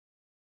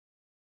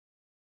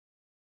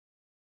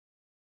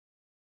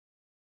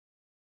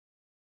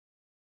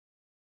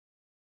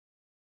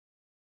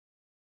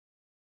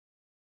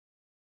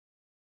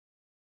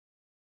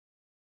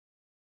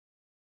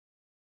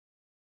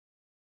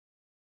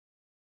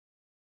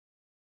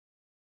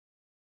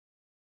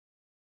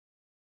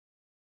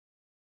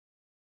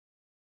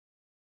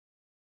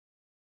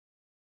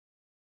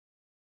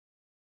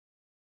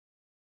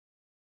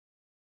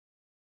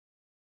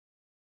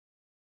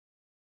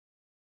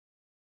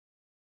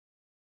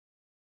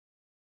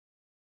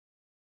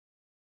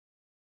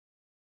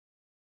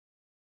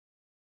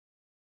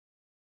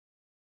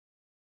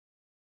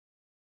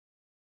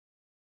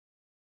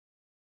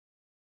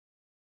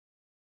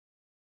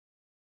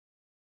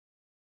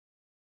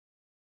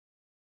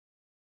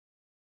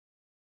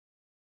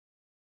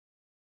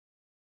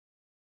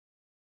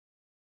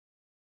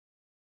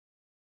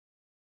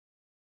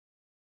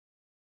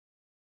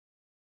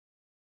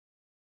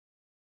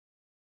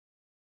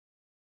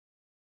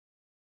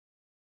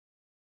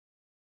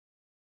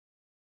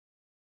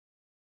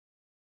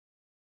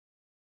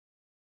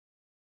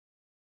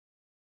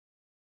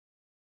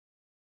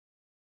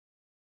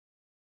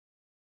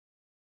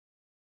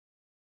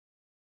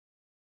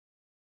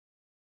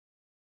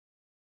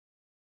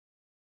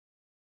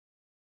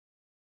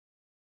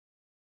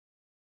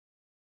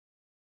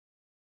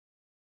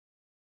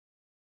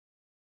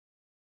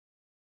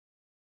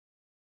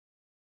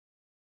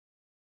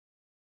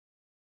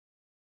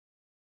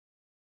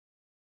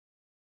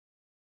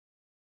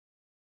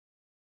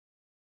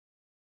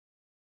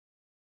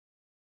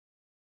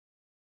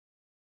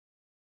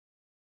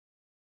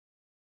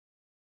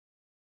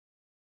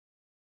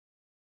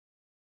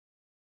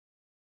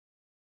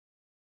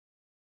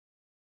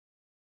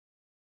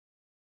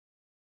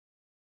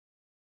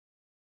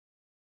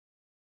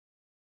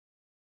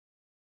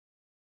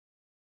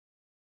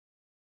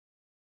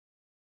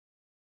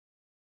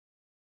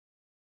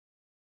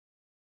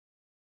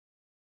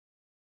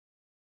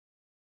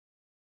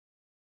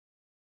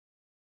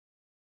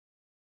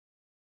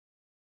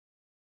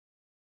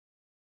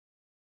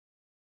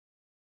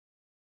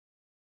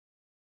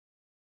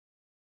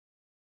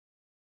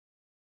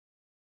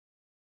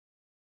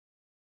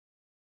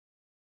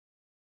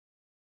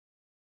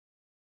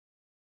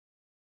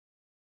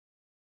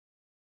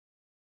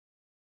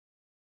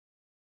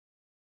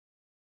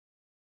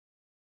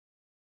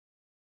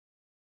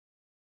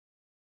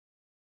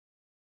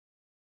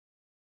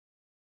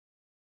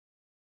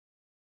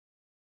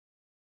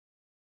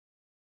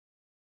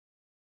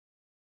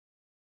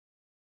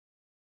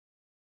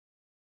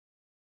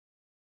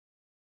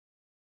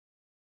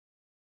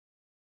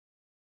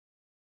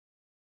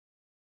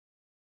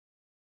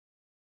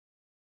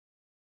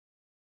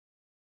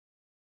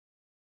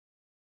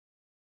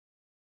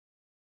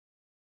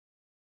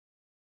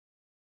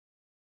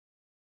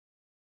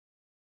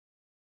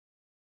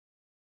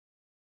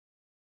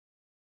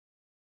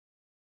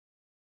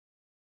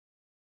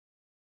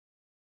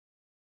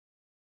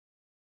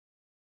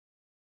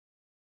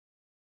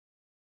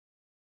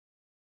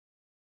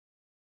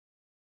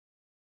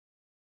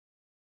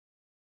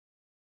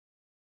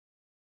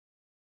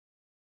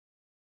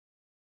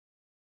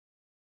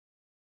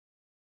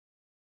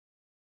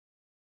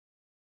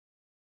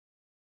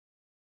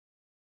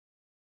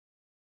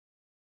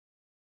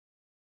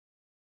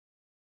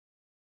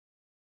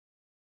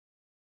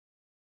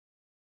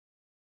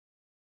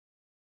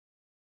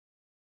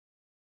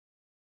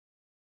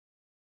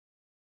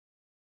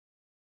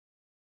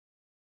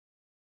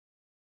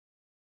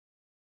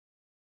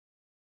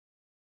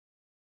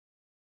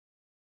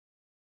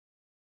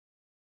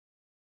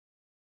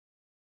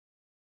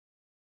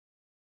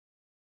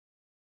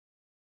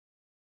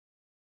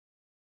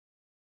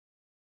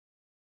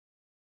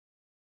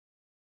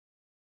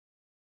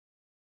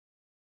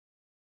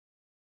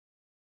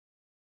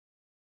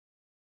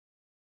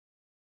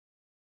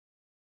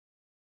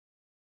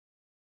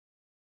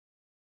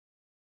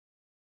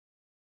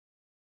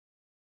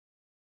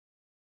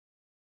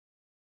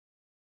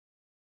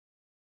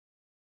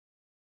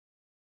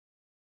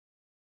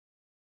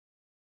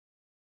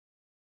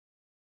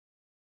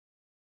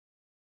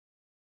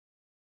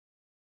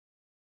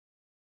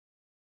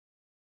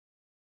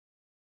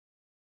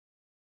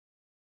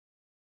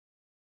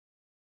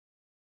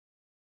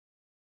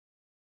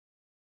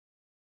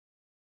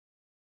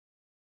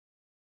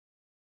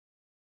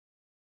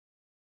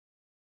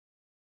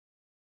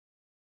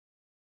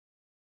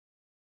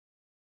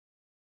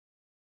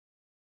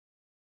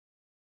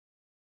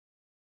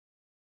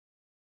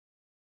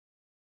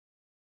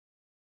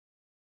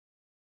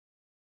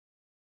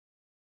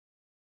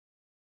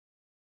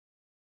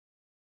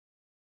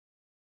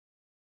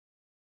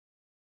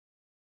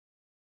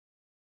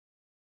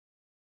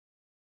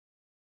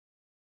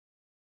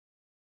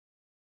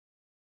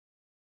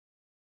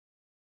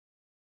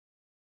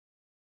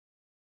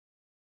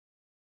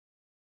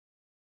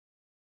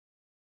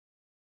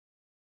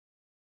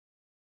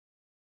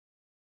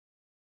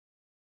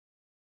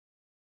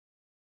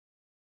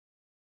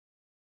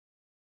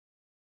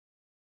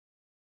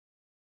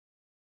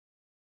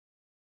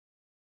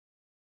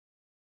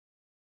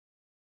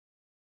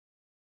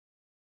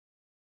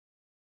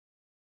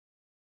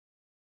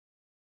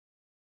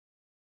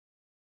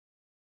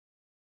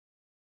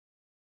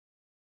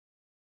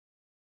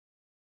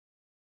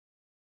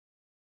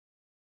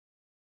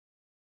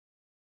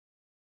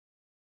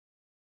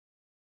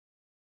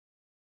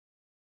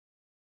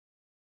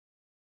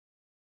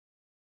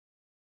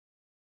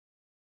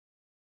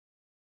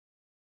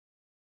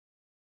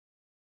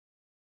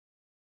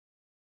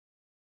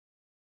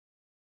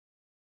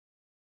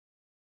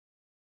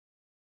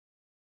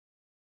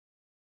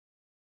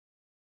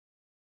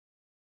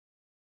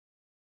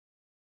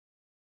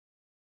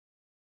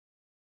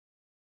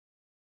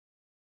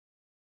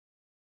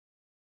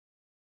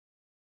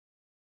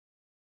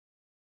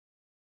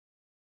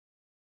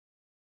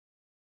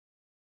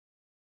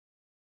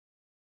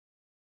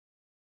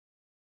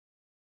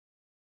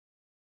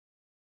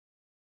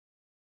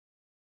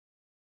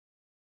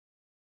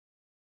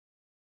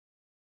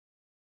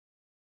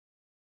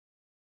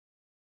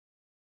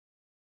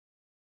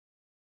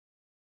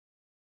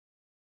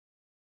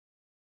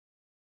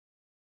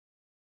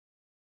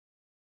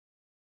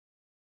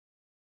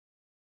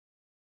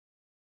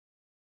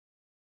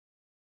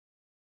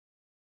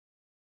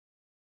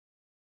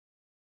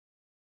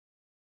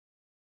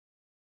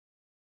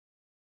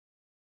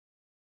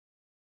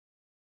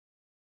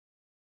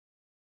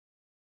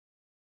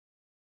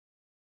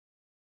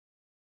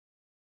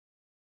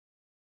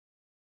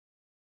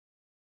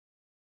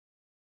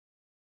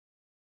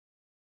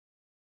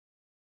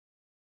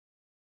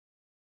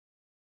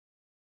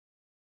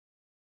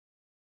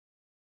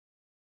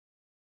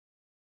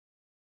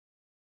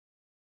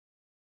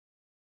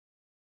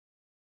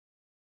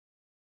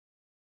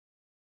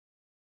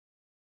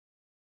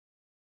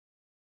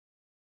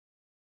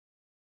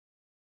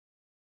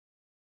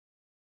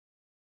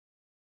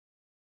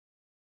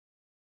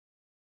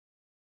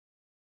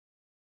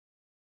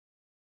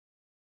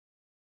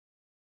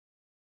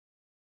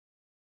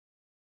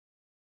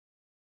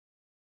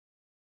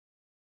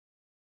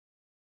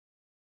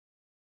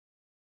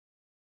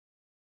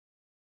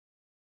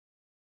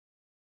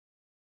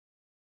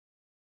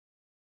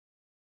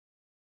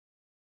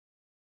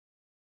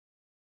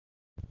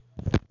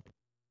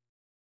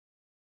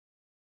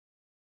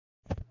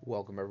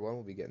Welcome everyone.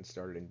 We'll be getting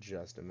started in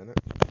just a minute.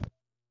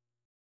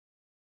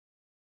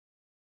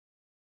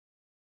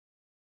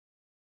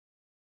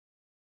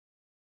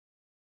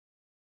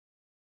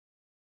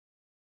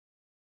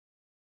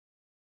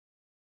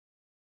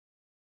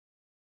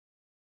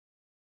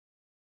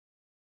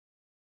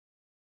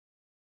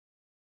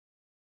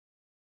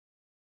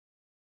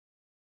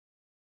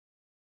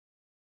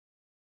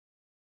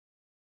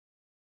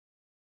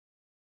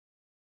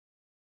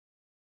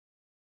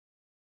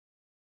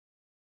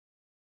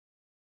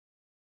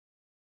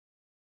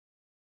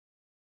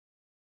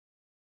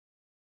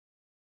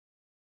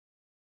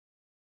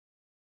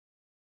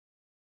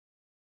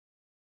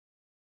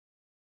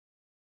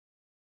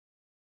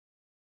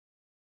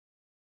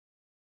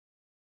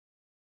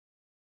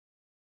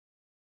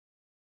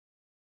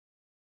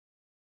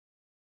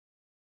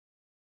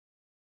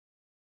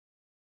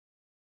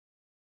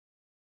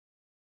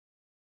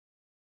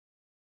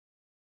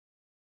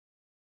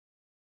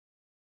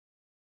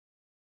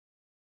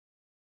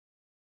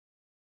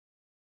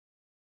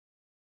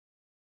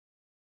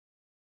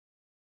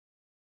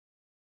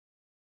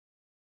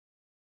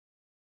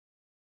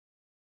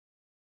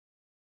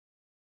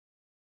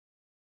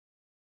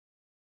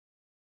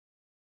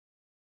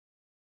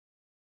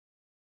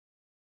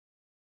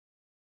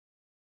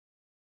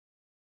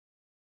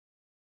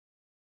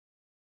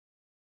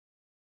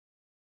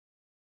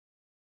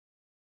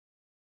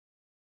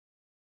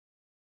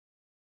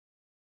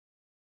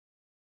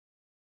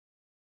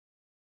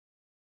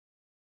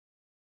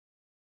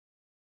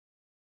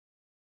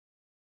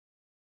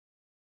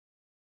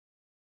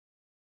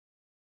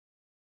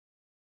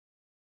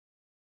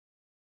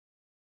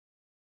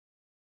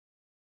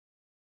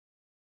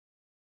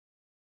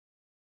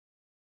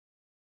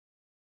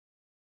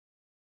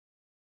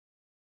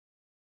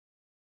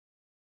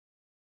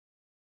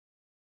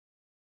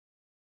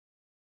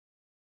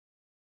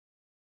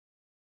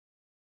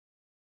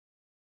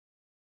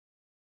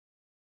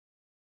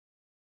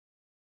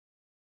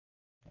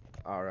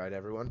 All right,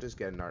 everyone, just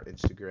getting our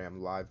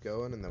Instagram live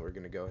going, and then we're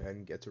going to go ahead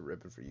and get to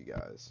ripping for you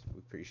guys. We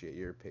appreciate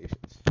your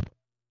patience.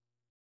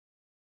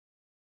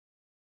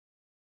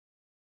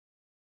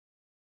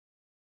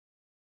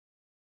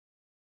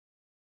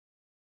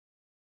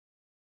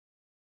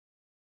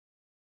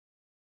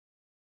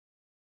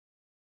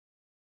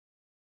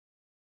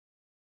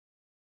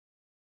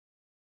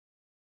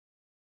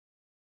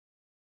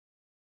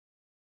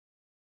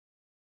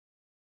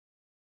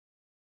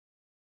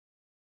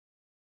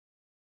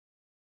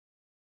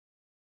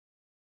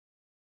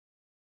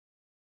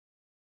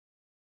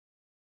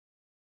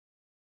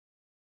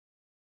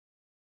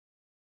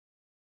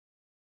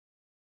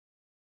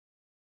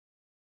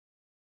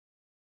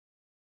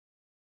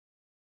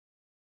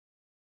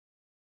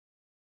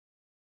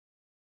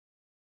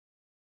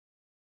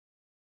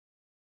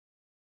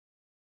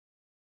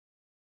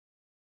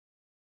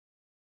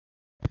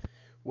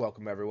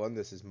 Welcome, everyone.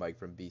 This is Mike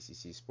from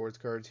BCC Sports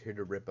Cards, here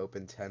to rip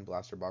open 10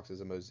 blaster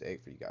boxes of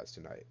Mosaic for you guys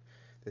tonight.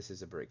 This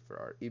is a break for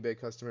our eBay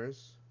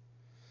customers.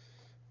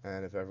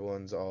 And if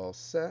everyone's all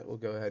set, we'll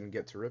go ahead and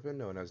get to ripping.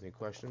 No one has any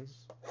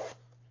questions.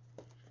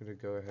 I'm going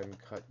to go ahead and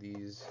cut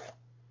these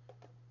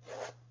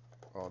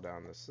all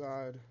down the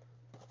side.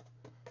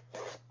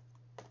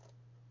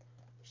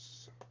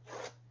 Just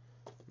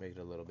make it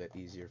a little bit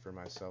easier for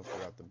myself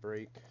throughout the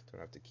break. Don't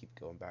have to keep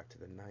going back to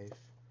the knife.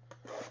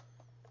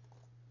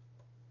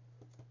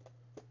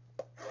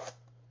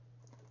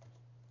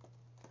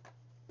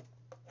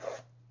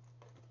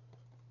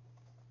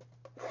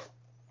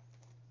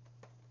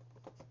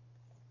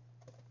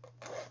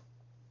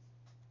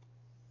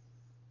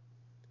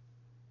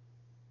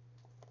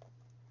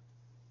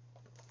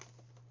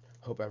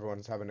 Hope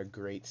everyone's having a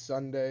great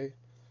Sunday.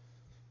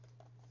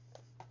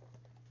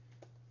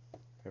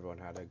 Everyone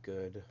had a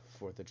good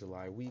 4th of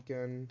July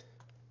weekend.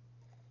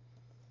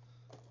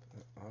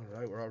 All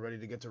right, we're all ready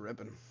to get to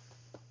ripping.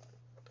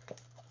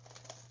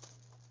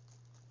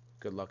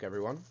 Good luck,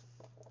 everyone.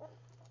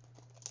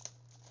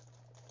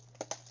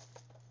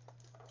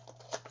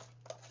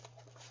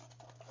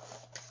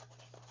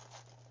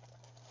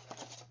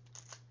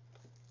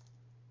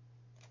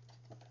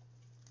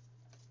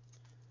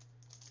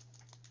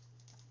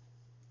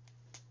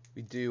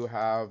 We do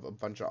have a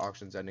bunch of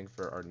auctions ending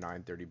for our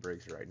 9:30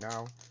 breaks right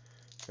now.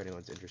 If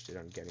anyone's interested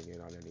in getting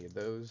in on any of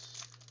those,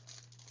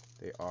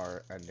 they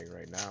are ending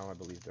right now. I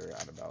believe they're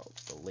at about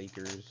the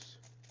Lakers.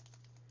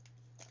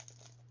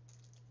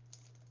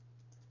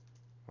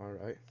 All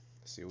right,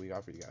 let's see what we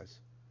got for you guys.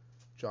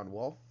 John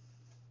Wall,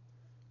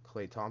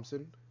 Klay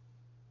Thompson,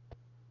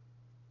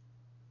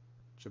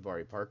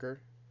 Jabari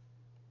Parker,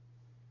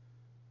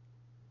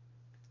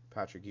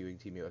 Patrick Ewing,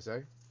 Team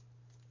USA,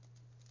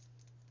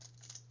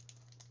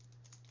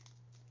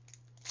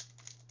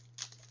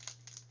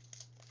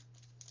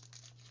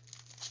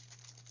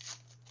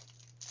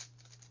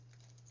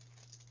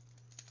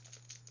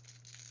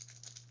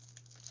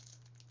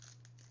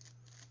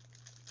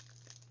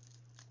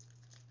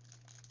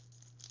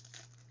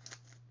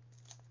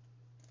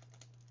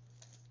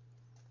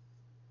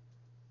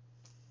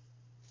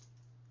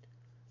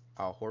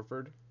 Al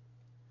Horford,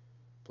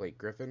 Blake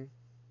Griffin.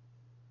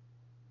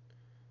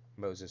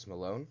 Moses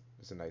Malone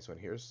is a nice one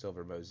here.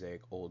 Silver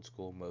Mosaic, old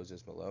school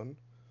Moses Malone.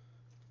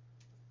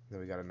 Then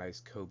we got a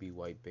nice Kobe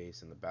white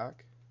base in the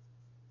back.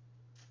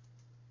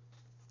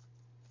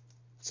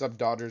 Sub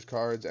Dodgers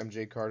cards,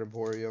 MJ Card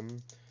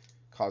Emporium,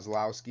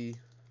 Kozlowski.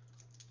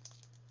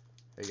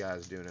 How you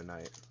guys doing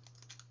tonight?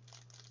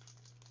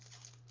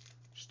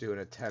 Just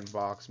doing a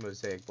 10-box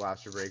Mosaic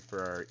blaster break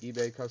for our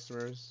eBay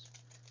customers.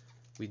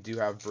 We do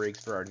have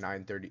breaks for our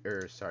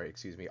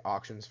 930,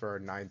 auctions for our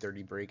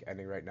 930 break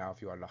ending right now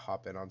if you wanted to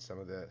hop in on some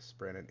of this.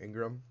 Brandon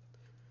Ingram,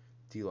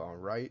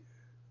 DeLon Wright,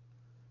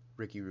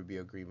 Ricky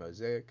Rubio Green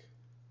Mosaic,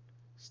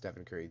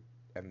 Stephen Curry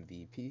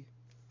MVP,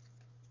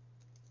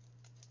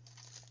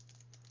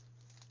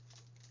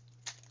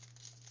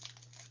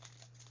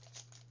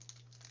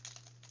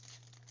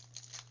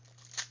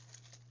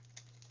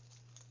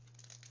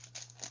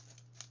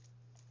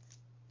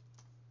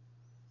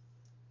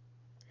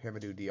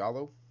 Hamidou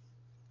Diallo,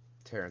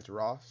 Terrence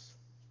Ross,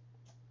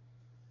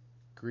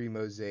 Green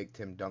Mosaic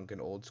Tim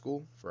Duncan Old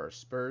School for our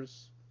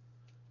Spurs,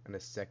 and a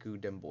Sekou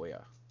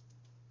Demboya.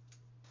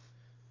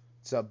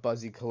 What's up,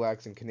 Buzzy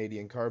Collects and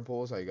Canadian Card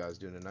Pulls? How you guys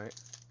doing tonight?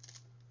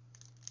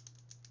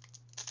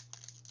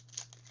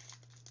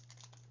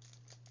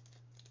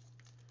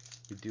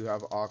 We do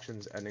have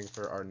auctions ending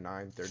for our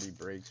 930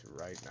 breaks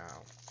right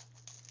now.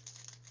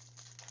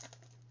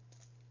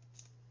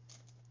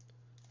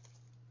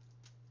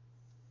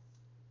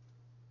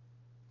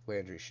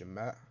 Landry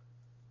Shamet,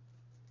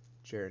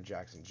 Jaren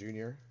Jackson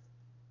Jr.,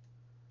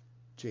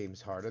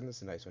 James Harden, this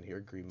is a nice one here,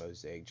 Green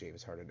Mosaic,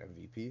 James Harden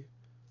MVP,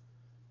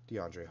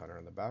 DeAndre Hunter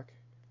on the back.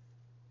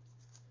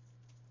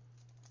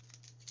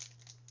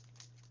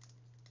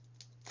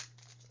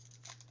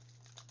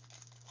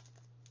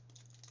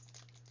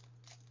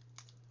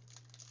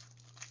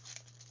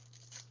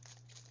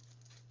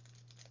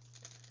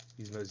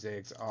 These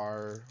Mosaics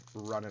are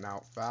running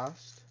out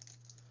fast.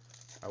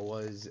 I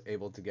was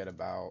able to get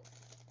about,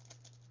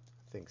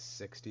 I think,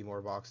 60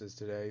 more boxes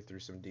today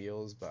through some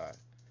deals, but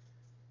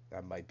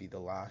that might be the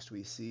last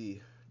we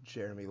see.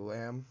 Jeremy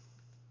Lamb,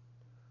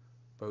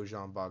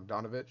 Bojan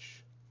Bogdanovic.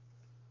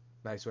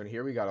 Nice one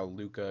here. We got a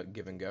Luka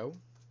Give and Go.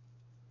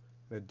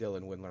 And a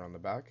Dylan Windler on the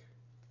back.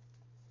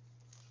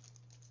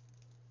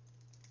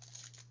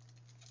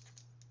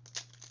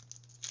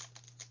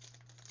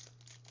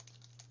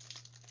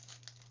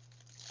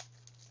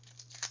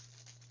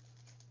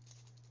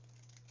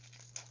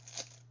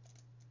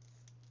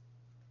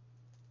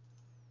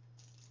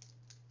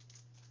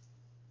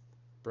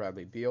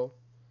 Bradley Beal,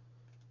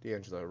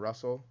 D'Angelo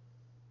Russell,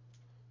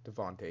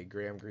 Devontae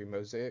Graham Green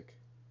Mosaic,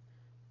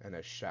 and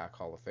a Shaq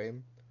Hall of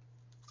Fame.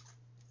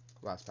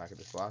 Last pack of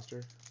this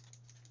blaster.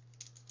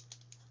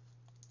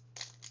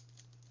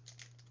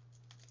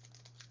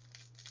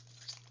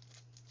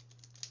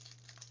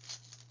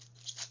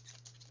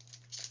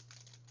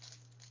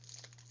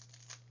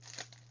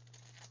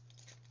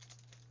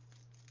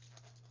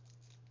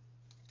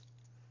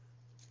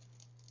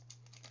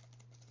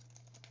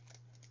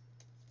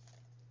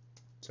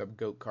 Some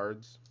GOAT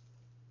cards.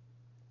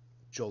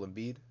 Joel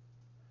Embiid,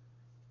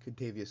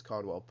 Contavious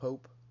Caldwell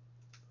Pope,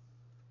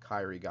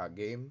 Kyrie Got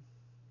Game,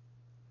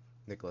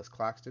 Nicholas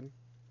Claxton,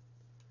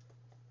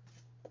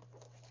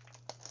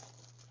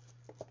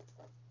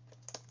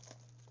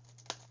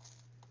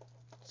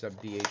 some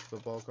DH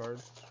football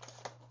cards.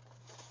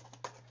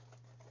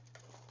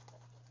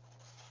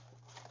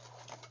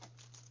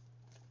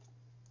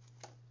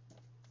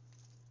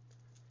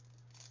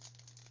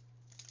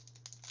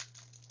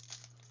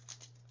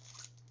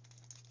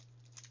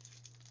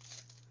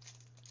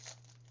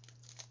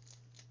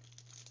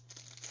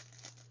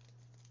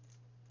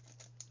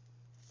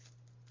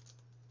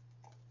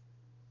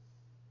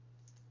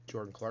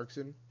 Jordan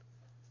Clarkson,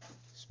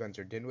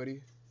 Spencer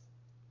Dinwiddie,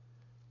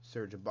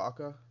 Serge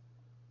Ibaka,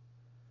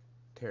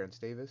 Terrence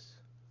Davis.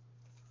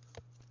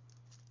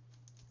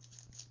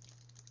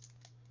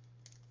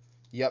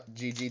 Yep,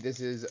 GG, this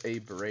is a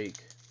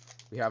break.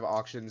 We have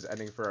auctions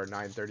ending for our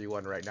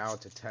 931 right now.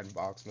 It's a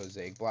 10-box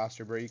Mosaic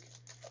blaster break.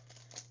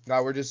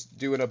 Now we're just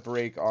doing a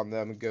break on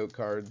them GOAT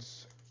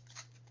cards.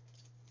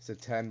 It's a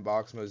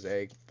 10-box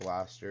Mosaic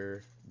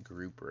blaster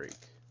group break.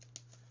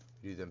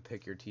 You then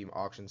pick your team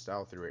auction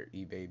style through our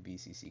eBay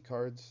BCC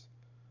cards.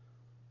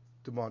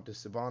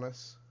 Domantas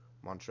Sabonis,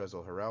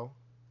 Montrezl Harrell,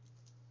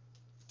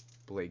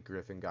 Blake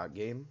Griffin Got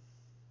Game,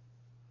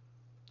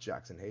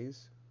 Jackson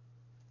Hayes.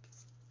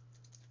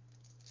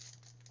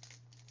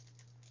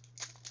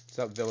 What's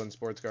up, Villain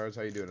Sports Cards?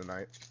 How you doing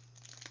tonight?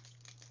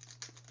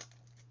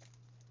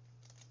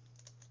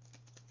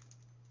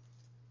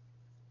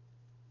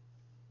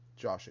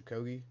 Josh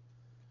Okogie,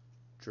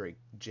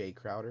 Jay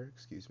Crowder,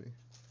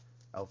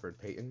 Alfred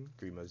Payton,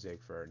 Green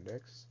Mosaic for our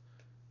Knicks,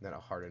 and then a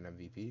Harden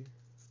MVP.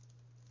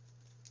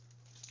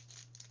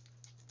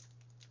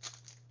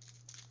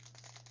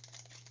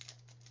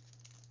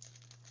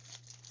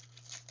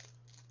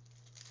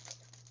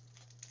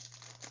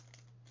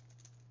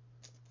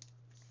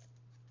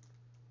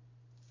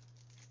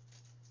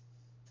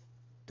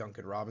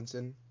 Duncan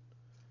Robinson,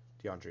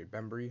 DeAndre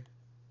Bembry,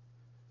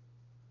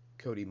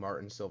 Cody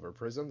Martin Silver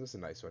Prism. This is a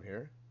nice one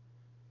here.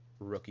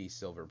 Rookie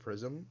Silver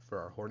Prism for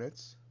our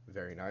Hornets.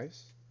 Very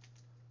nice.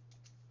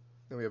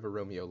 Then we have a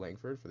Romeo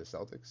Langford for the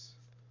Celtics.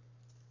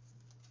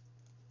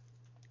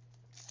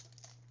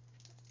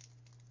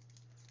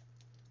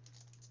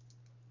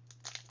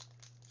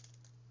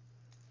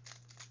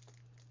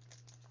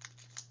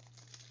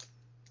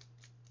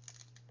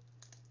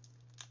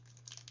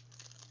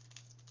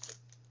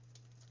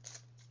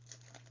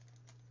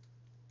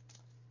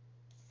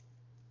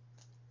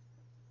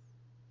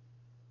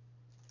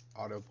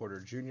 Otto Porter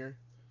Jr.,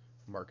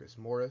 Marcus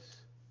Morris.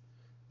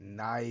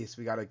 Nice.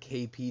 We got a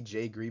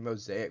KPJ Green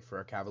Mosaic for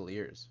our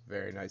Cavaliers.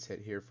 Very nice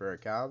hit here for our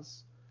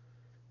Cavs.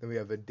 Then we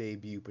have a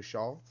debut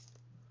Pashal.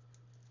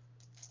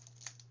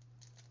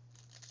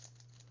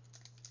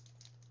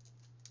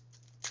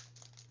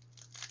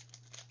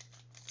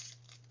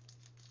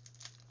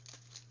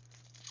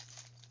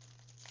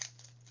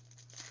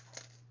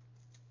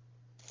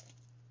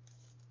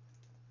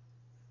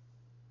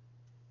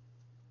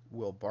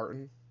 Will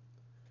Barton.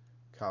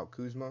 Kyle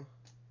Kuzma.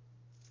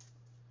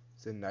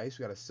 So nice.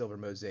 We got a silver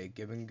Mosaic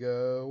give and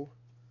go.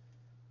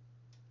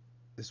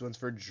 This one's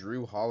for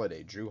Drew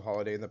Holiday. Drew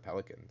Holiday and the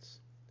Pelicans.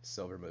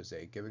 Silver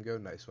Mosaic give and go.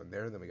 Nice one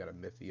there. Then we got a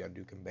Miffy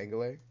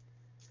Undo-Kembengele.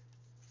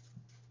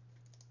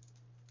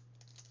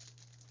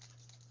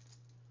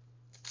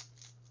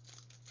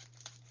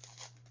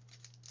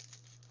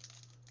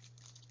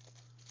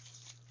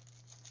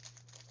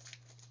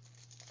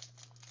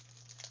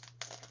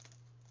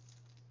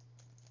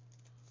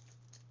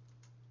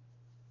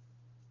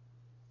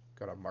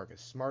 Got a Marcus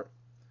Smart.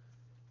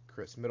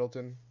 Chris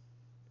Middleton.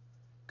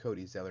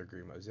 Cody Zeller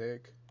Green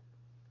Mosaic.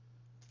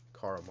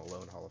 Karl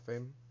Malone Hall of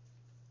Fame.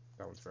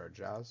 That one's for our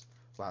Jazz.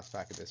 Last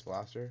pack of this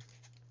blaster.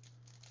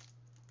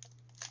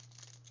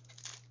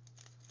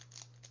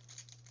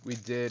 We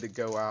did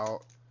go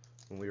out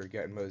when we were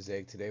getting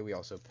Mosaic today. We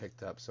also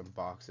picked up some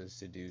boxes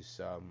to do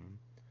some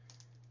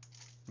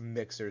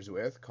mixers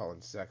with.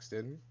 Colin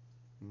Sexton,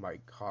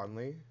 Mike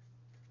Conley,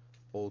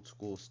 Old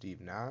School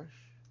Steve Nash,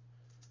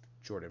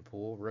 Jordan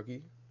Poole,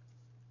 rookie.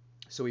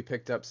 So we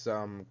picked up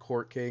some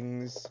Court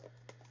Kings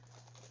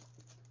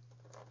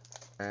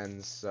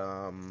and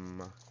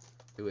some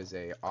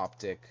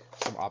optic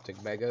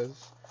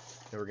megas.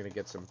 Then we're gonna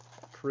get some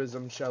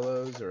prism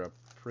cellos or a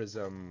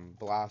prism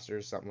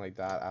blaster, something like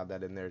that. Add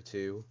that in there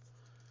too.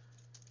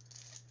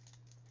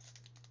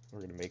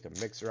 We're gonna make a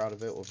mixer out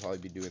of it. We'll probably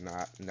be doing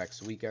that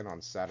next weekend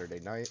on Saturday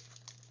night.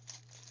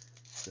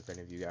 So if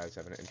any of you guys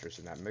have an interest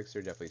in that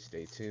mixer, definitely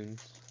stay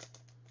tuned.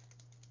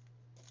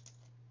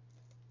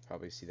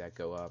 Probably see that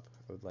go up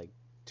like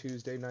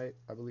Tuesday night,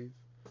 I believe.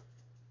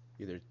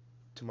 Either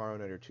tomorrow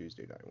night or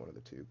Tuesday night, one of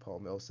the two. Paul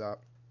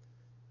Millsap,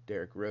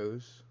 Derrick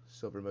Rose,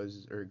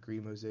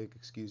 Green Mosaic,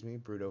 excuse me.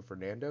 Bruno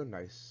Fernando,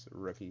 nice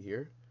rookie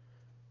here.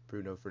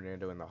 Bruno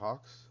Fernando and the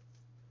Hawks,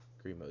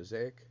 Green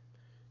Mosaic.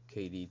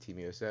 KD Team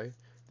USA.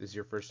 This is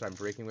your first time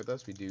breaking with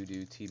us. We do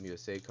Team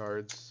USA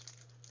cards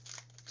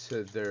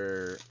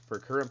for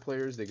current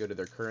players. They go to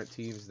their current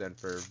teams. Then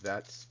for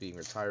vets, being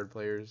retired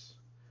players,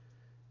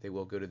 they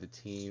will go to the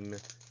team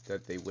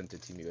that they went to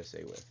Team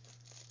USA with.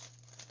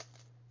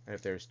 And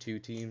if there's 2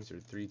 teams or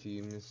 3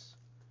 teams,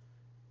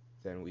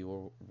 then we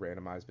will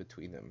randomize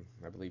between them.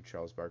 I believe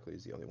Charles Barkley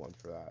is the only one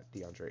for that.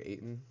 DeAndre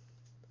Ayton,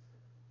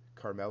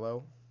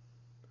 Carmelo,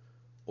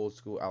 Old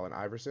School Allen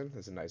Iverson.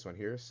 There's a nice one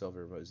here.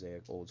 Silver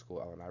Mosaic Old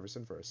School Allen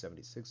Iverson for our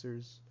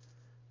 76ers.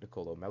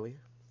 Nicolo Melli.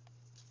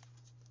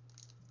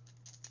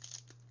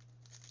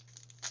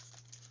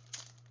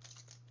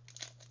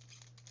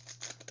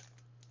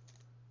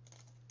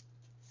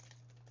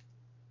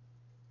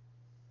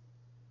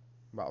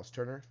 Miles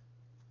Turner.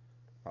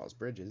 Miles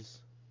Bridges.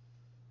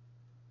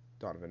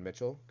 Donovan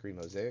Mitchell. Green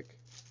Mosaic.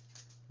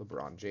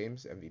 LeBron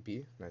James,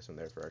 MVP. Nice one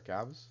there for our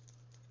Cavs.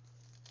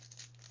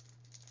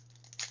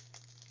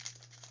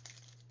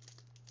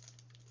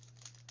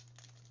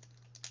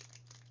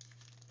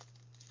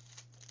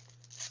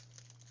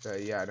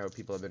 Yeah, I know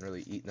people have been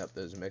really eating up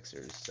those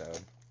mixers, so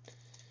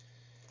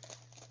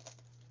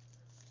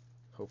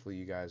hopefully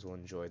you guys will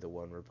enjoy the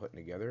one we're putting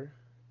together.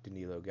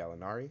 Danilo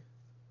Gallinari,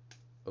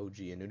 OG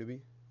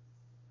Anunoby.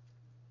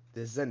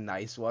 This is a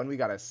nice one. We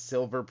got a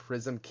Silver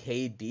Prism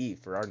KD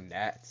for our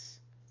Nets.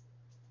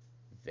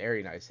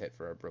 Very nice hit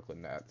for our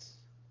Brooklyn Nets.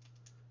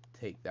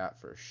 Take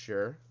that for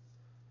sure.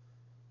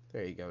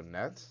 There you go,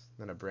 Nets.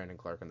 Then a Brandon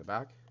Clark on the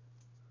back.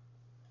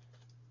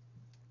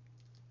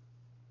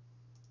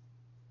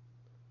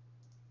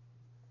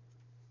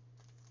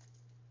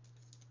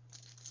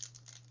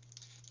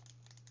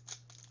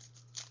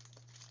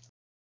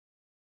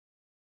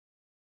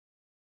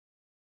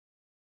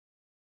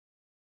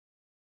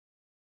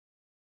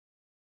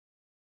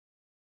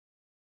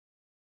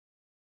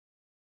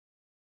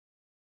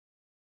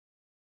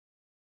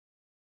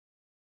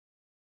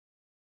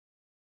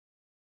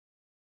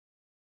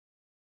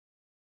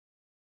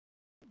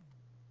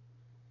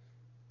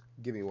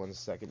 Give me 1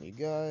 second, you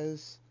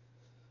guys.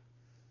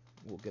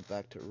 We'll get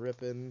back to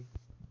ripping.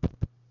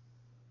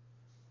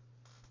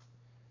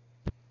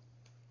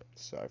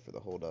 Sorry for the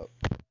hold up.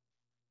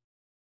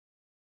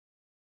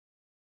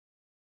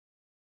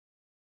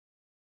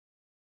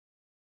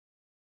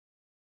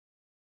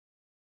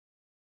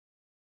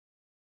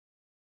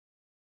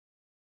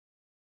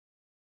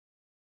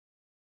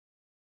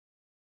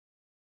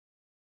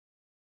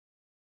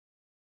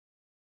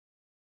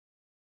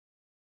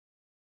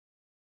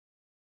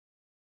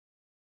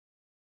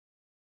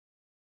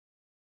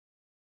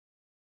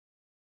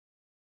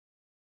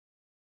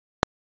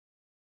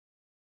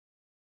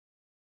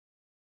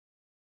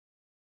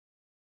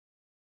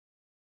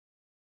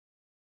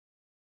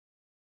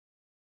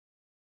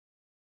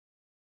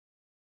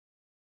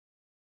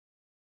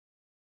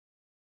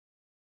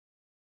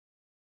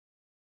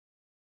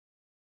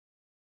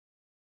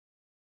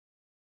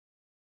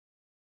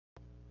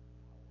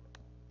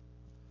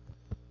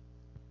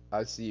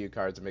 I see you,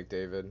 Cards of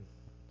McDavid.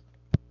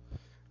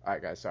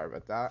 Alright, guys, sorry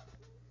about that.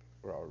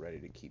 We're all ready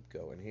to keep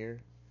going here.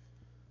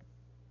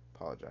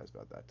 Apologize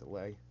about that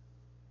delay.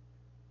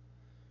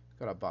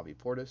 Got a Bobby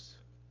Portis,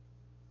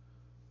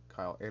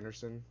 Kyle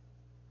Anderson,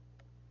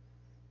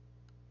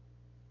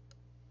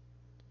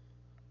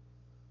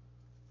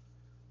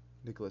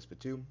 Nicholas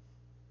Batum,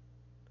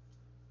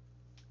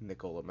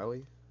 Nicola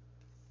Melli,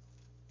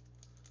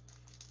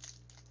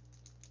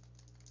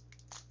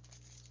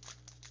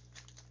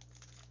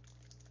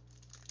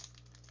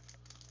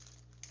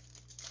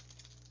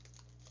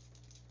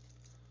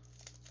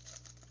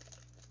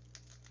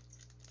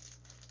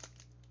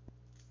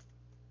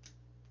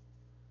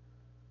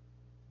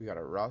 we got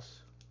a Russ,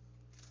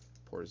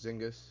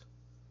 Porzingis,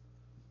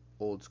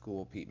 old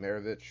school Pete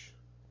Maravich,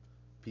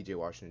 PJ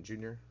Washington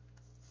Jr.,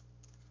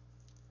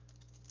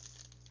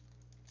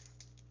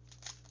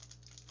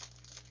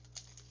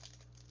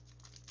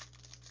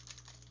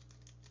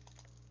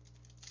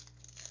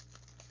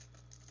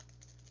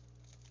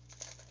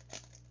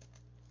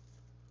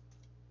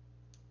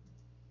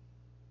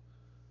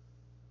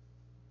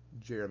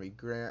 Jeremy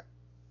Grant,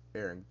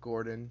 Aaron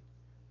Gordon,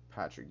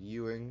 Patrick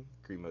Ewing,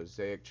 Green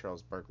Mosaic,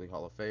 Charles Barkley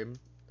Hall of Fame.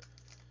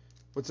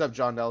 What's up,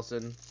 John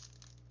Nelson?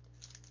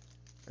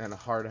 And a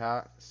hard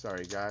hat.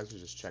 Sorry, guys, we're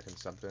just checking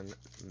something.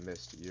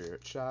 Missed your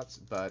chats,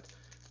 but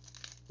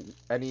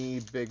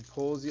any big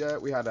pulls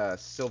yet? We had a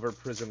Silver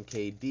Prism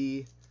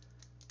KD.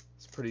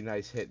 It's a pretty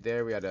nice hit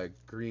there. We had a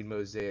Green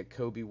Mosaic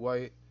Kobe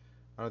White.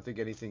 I don't think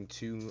anything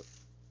too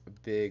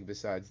big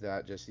besides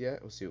that just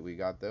yet. We'll see what we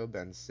got, though.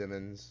 Ben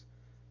Simmons,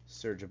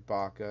 Serge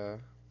Ibaka,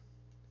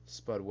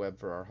 Spud Webb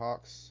for our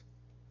Hawks,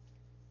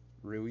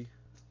 Rui.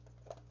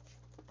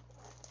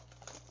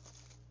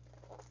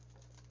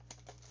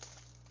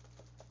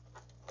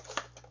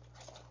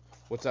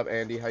 What's up,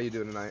 Andy? How you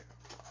doing tonight?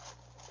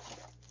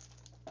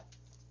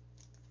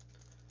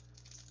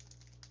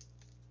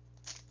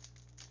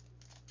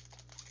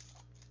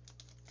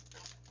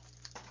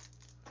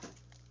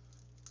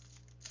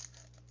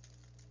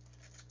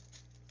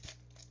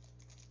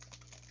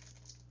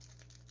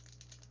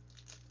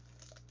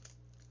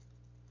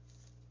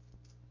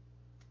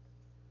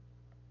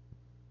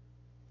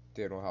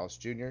 Daniel House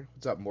Jr.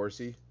 What's up,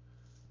 Morrissey?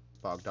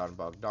 Bogdan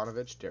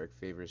Bogdanovich, Derek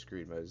Favors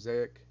Green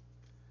Mosaic.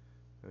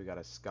 We got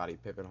a Scottie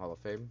Pippen Hall of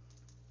Fame.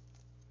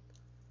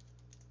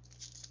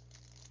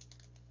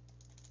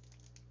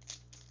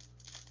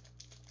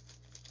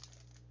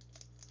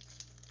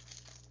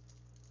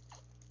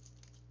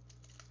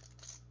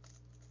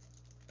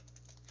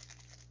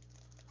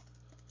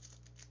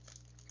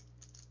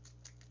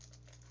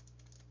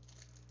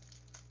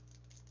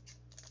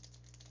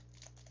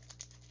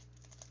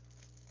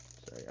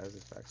 Sorry guys,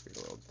 this pack's being a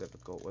little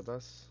difficult with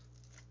us.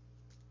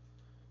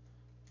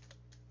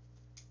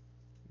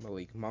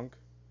 Malik Monk,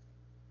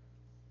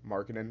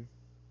 Markkanen,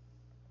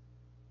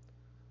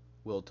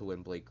 Will to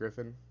Win Blake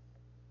Griffin,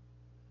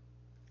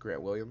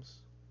 Grant Williams,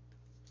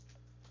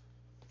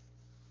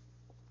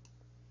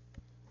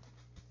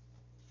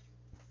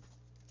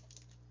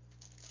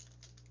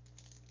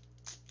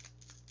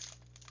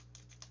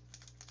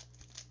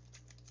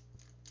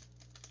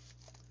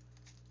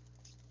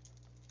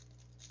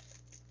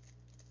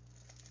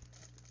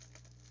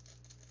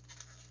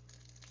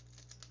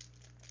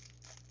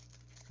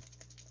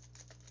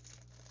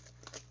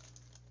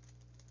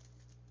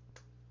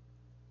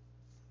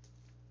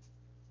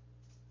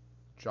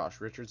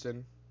 Josh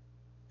Richardson,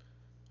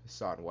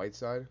 Hassan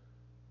Whiteside,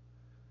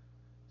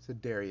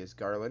 Darius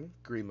Garland,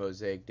 Green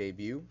Mosaic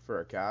debut for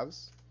our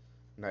Cavs.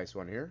 Nice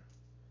one here.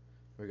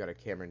 We got a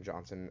Cameron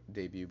Johnson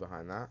debut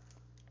behind that.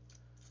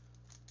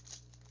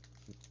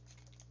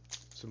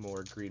 Some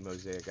more Green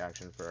Mosaic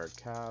action for our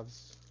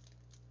Cavs.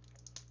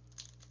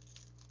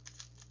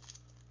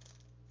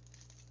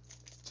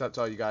 What's up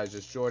to all you guys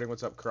just joining?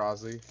 What's up,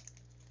 Crosley?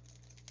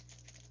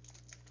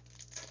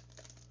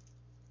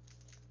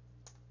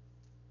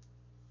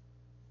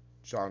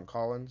 John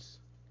Collins,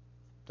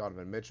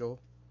 Donovan Mitchell.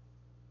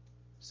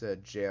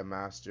 Said Jam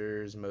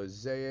Masters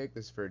Mosaic.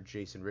 This is for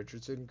Jason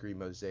Richardson. Green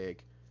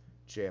Mosaic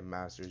Jam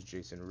Masters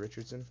Jason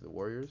Richardson for the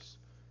Warriors.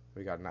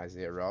 We got an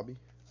Isaiah Robbie.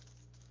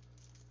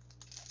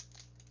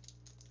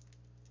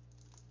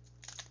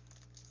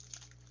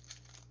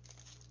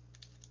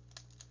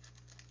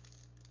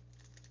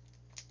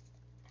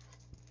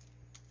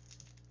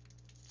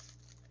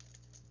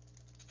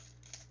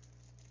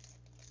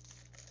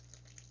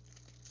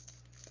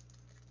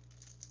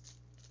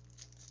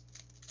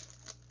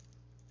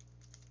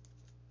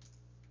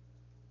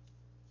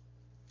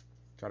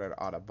 Got an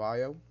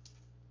Adebayo,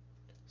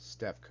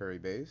 Steph Curry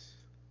base,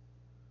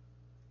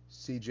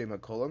 CJ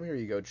McCollum. Here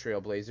you go,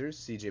 Trailblazers.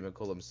 CJ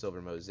McCollum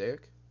Silver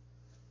Mosaic.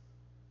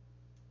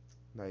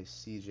 Nice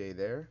CJ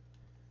there.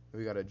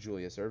 We got a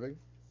Julius Erving.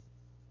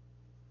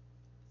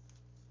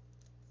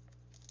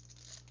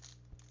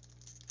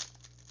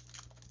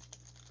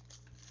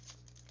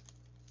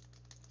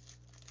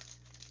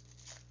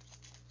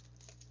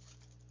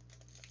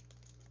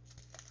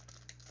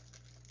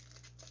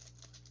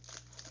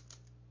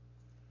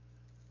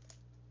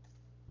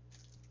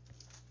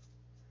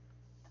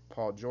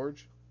 Paul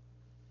George,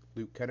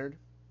 Luke Kennard.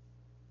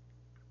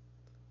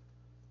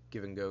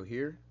 Give and go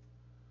here.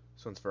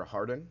 This one's for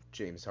Harden,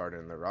 James Harden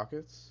and the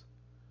Rockets.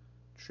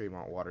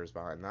 Tremont Waters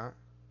behind that.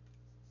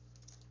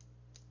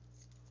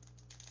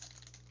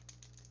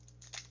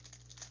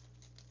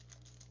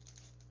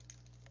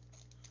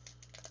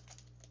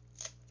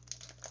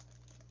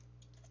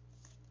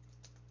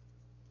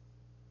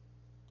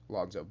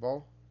 Lonzo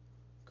Ball,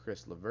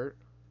 Chris LeVert,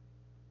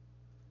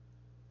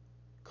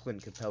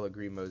 Clint Capella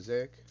Green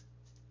Mosaic,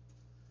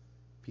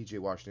 PJ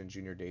Washington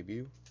Jr.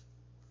 debut.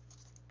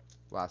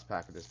 Last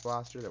pack of this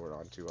blaster, then we're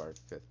on to our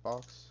 5th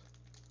box.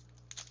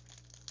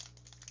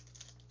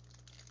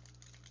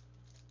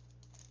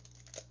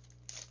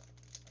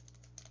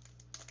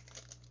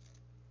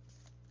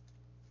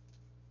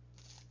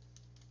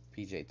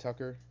 PJ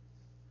Tucker,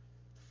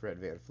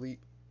 Fred VanVleet,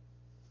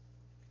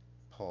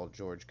 Paul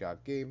George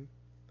got game,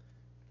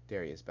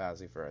 Darius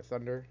Bazley for our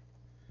Thunder.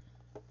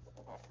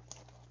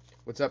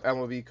 What's up,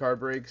 MLB card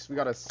breaks? We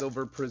got a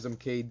Silver Prism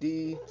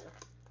KD,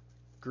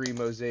 Green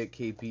Mosaic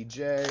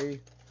KPJ,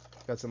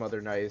 got some other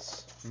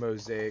nice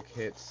Mosaic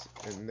hits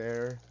in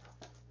there.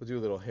 We'll do a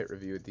little hit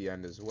review at the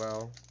end as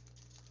well.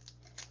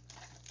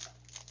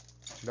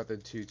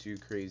 Nothing too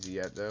crazy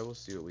yet, though. We'll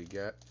see what we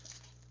get.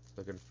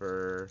 Looking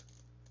for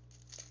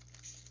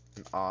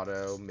an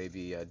auto,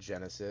 maybe a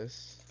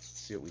Genesis.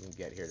 See what we can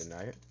get here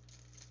tonight.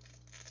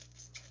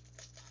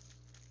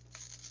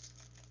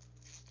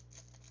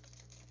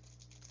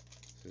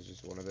 This is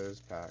just one of those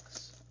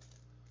packs.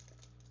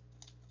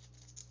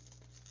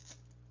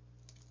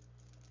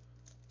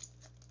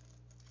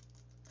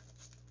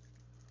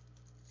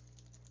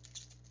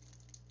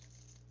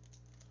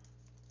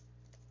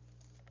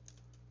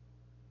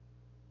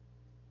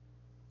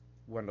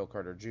 Wendell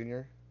Carter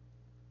Jr.,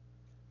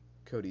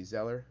 Cody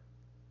Zeller,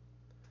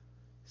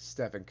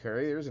 Stephen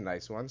Curry. There's a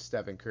nice one.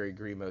 Stephen Curry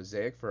Green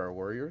Mosaic for our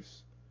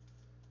Warriors.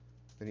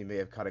 Then you may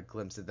have caught a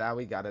glimpse of that.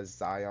 We got a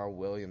Zion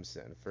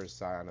Williamson. First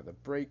Zion of the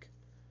break.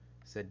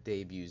 Said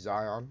debut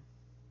Zion.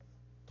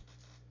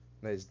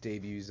 Nice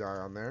debut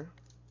Zion there.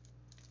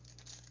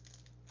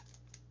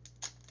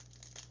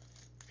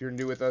 If you're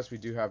new with us, we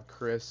do have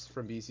Chris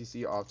from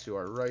BCC off to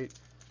our right,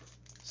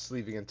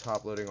 sleeving and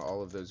top loading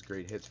all of those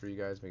great hits for you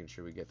guys, making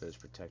sure we get those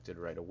protected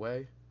right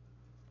away.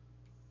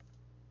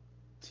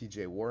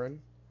 TJ Warren,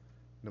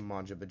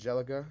 Nemanja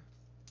Bjelica,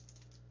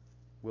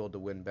 Will to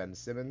Win Ben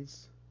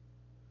Simmons,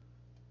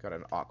 got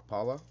an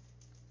Okpala,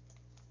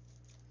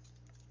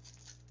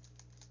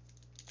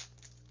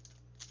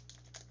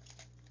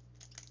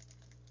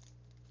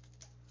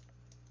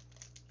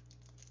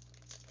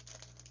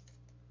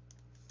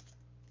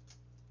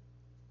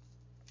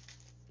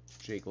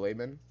 Jake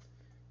Layman,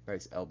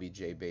 nice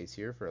LBJ base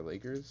here for our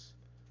Lakers,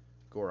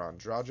 Goran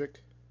Dragic,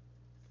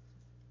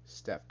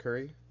 Steph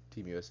Curry,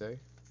 Team USA,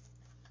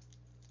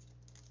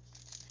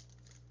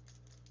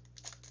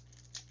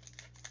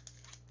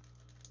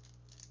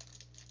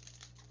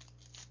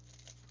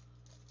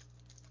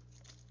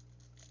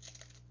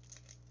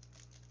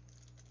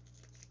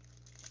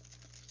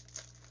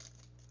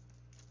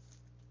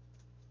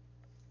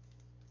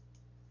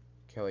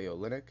 Kelly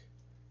Olynyk,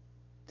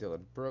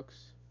 Dylan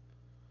Brooks,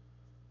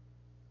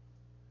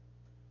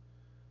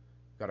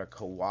 got a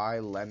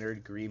Kawhi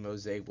Leonard Green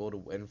Mosaic Will to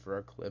Win for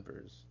our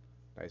Clippers.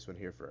 Nice one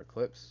here for our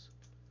Clips.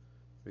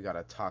 We got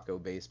a Taco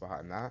base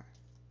behind that.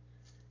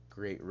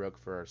 Great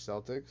Rook for our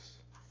Celtics.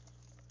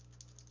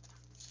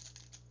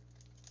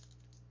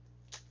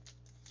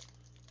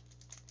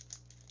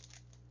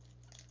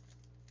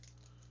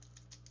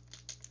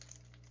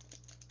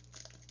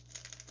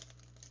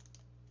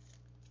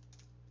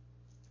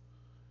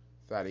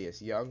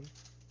 Thaddeus Young,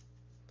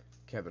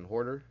 Kevin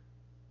Porter.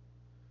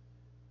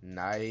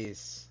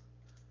 Nice.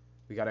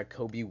 We got a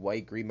Kobe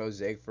White Green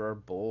Mosaic for our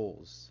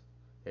Bulls.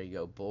 There you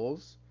go,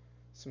 Bulls.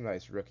 Some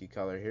nice rookie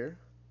color here.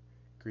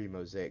 Green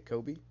Mosaic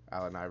Kobe,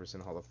 Allen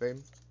Iverson Hall of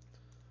Fame.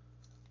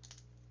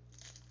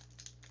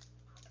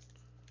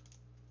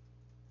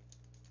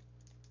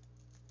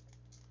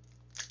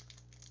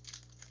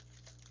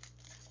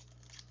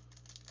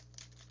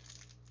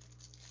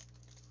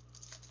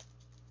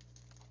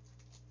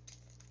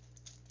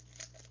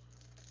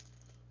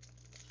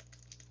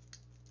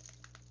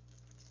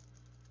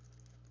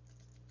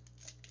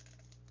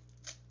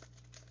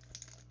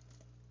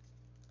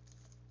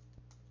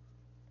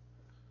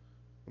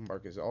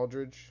 Marcus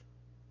Aldridge,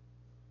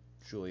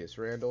 Julius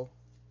Randle.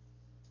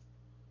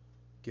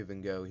 Give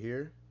and go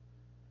here.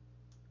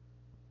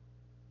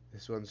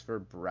 This one's for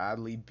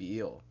Bradley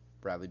Beal.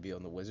 Bradley Beal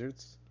and the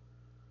Wizards.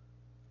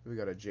 We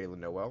got a Jalen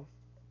Noel.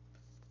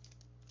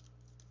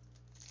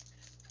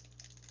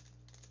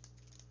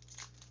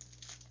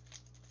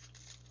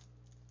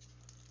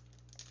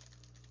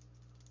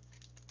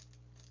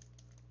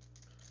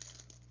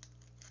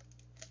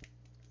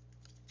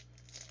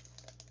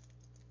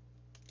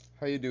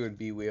 How you doing,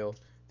 B-Wheel?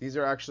 These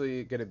are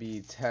actually going to be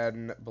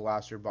 10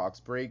 blaster box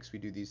breaks. We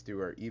do these through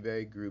our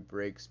eBay group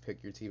breaks,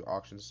 pick your team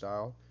auction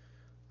style.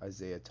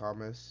 Isaiah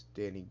Thomas,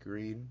 Danny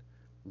Green,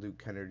 Luke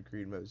Kennard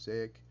Green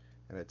Mosaic,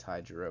 and a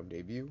Ty Jerome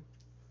debut.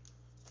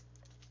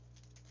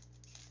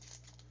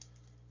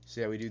 So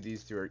yeah, we do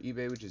these through our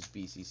eBay, which is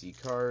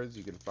BCC Cards.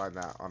 You can find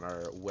that on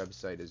our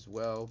website as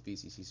well,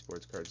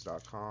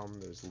 bccsportscards.com.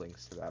 There's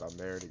links to that on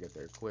there to get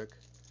there quick.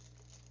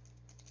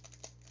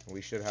 We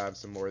should have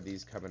some more of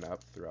these coming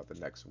up throughout the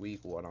next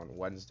week, one on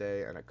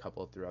Wednesday and a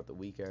couple throughout the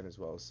weekend, as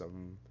well as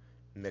some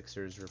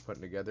mixers we're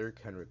putting together.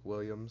 Kenrick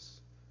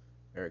Williams,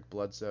 Eric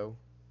Bledsoe,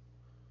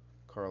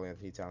 Karl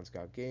Anthony Towns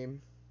got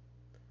game,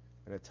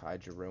 and a Ty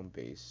Jerome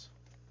base.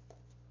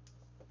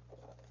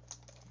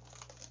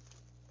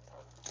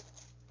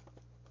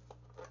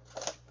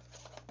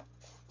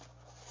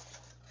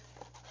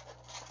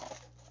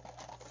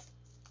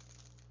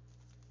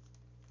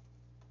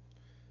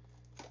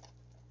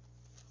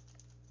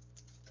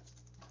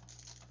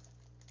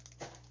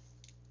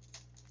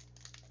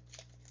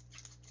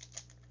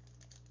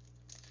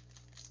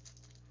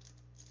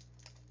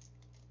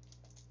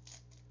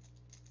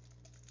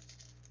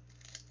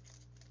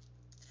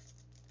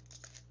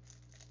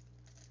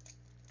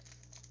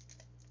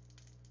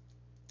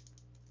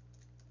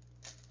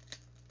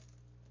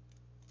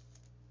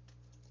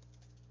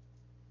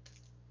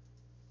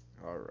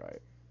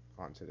 Alright,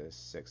 on to this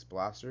 6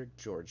 blaster.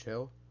 George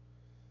Hill,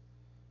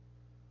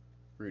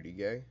 Rudy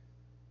Gay,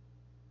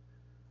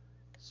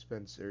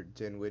 Spencer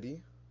Dinwiddie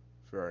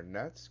for our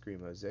Nets,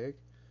 green mosaic.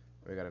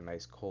 We got a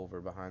nice Culver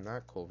behind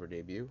that, Culver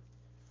debut.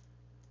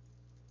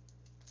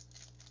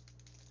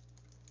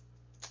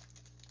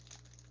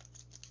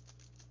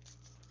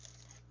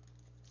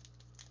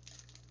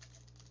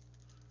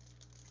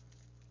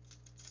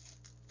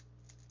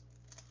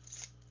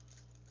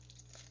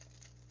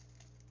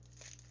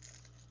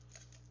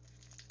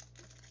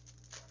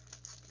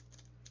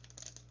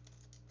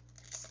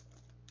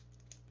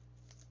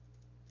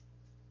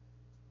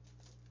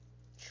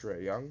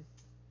 Trae Young,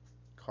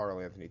 Karl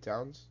Anthony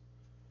Towns.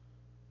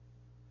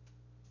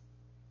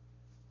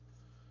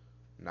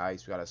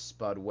 Nice, we got a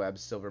Spud Webb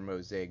Silver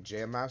Mosaic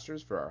Jam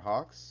Masters for our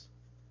Hawks.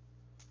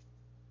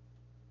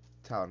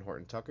 Talon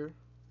Horton Tucker.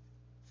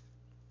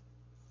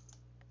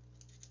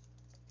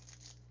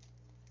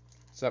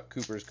 What's up,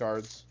 Cooper's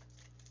Cards?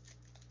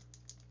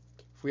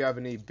 If we have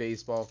any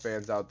baseball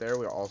fans out there,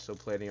 we're also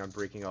planning on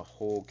breaking a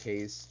whole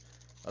case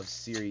of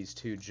Series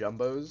 2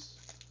 Jumbos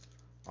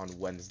on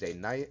Wednesday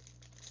night.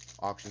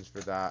 Auctions for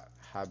that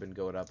have been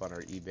going up on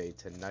our eBay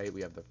tonight.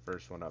 We have the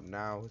first one up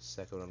now.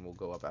 Second one will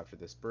go up after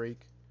this break.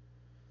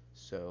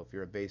 So if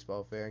you're a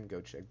baseball fan, go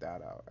check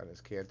that out. And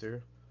it's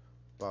Cantor,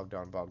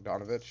 Bogdan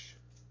Bogdanovich,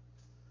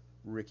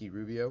 Ricky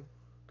Rubio,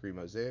 green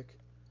mosaic,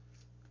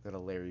 then a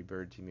Larry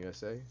Bird, Team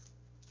USA.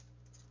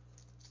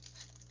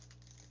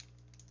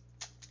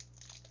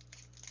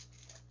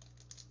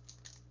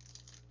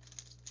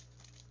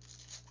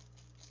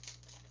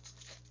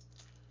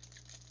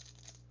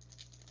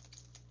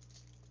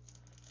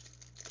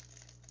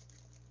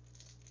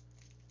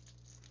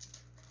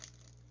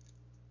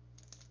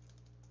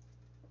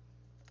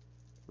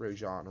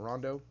 Rajon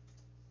Rondo,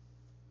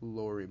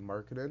 Lauri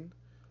Markkanen.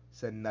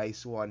 It's a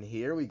nice one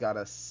here. We got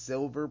a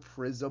Silver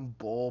Prism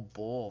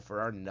Bull for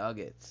our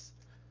Nuggets.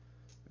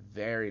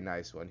 Very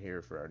nice one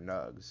here for our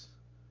Nugs.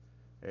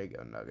 There you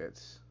go,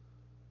 Nuggets.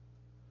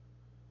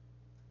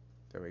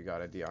 Then we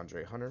got a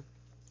DeAndre Hunter.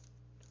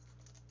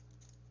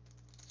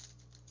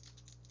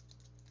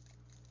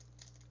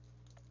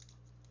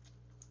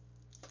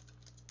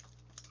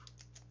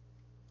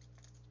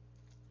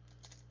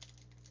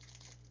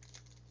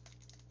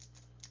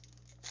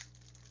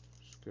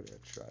 Just gonna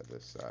try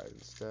this side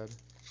instead.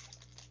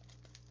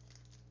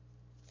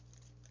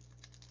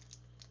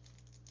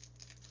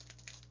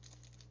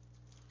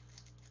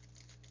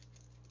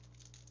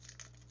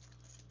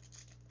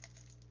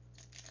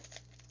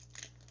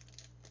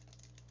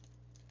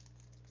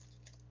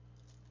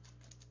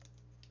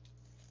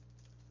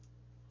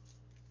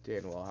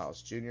 Danuel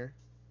House Jr.,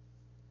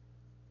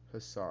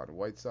 Hassan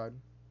Whiteside,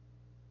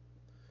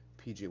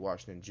 PJ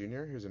Washington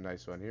Jr. Here's a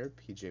nice one here.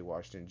 PJ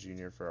Washington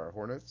Jr. for our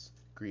Hornets.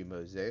 Green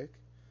mosaic.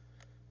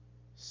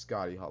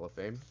 Scotty Hall of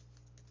Fame.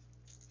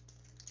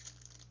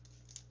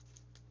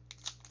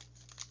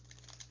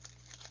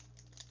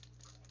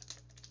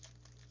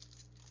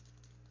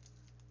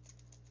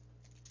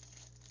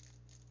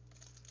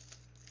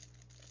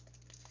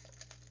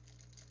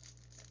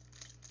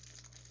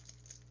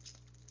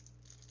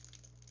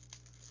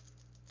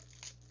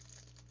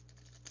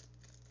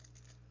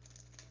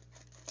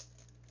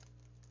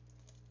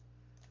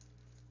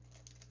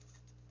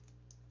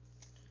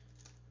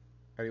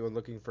 Anyone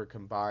looking for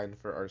combined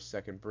for our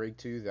second break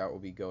two, that will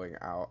be going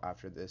out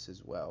after this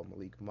as well.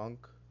 Malik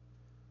Monk,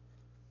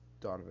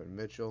 Donovan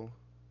Mitchell,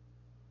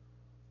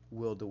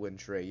 Will DeWin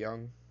Trae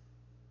Young,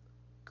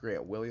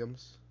 Grant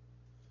Williams,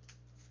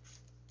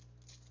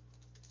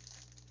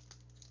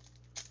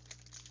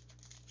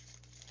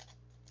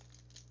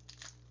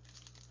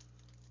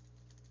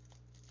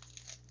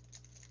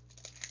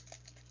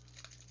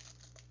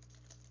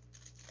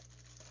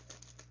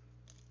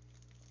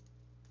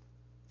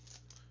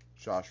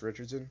 Josh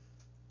Richardson,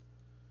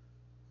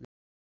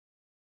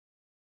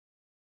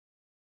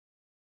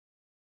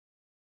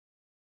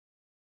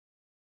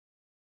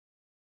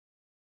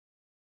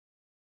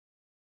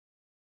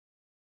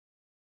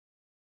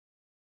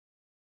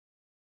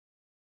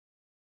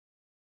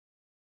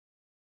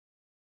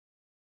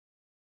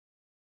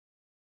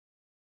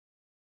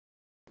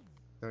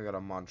 Then we got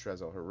a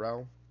Montrezl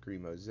Harrell,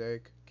 green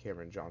Mosaic,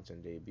 Cameron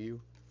Johnson debut.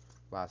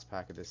 Last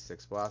pack of this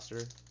 6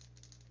 blaster.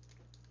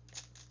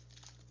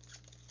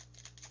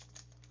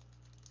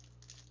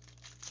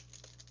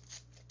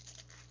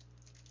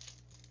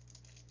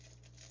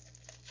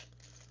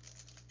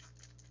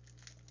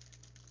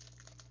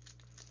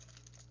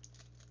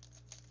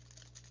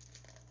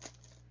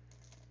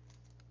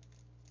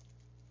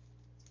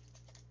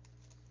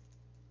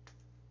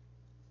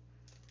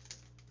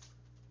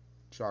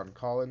 John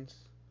Collins,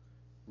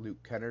 Luke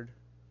Kennard,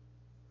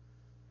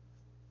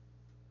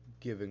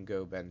 Give and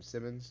Go Ben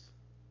Simmons,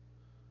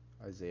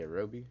 Isaiah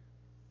Roby.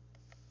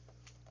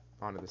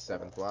 On to the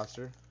 7th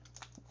blaster.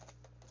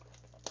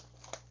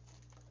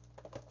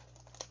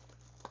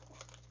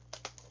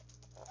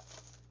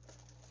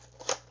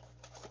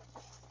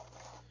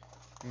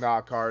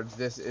 Nah, cards.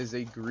 This is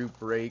a group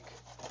break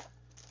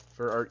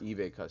for our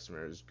eBay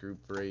customers. Group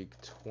break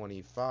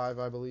 25,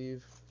 I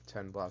believe.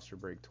 10 blaster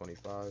break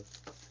 25.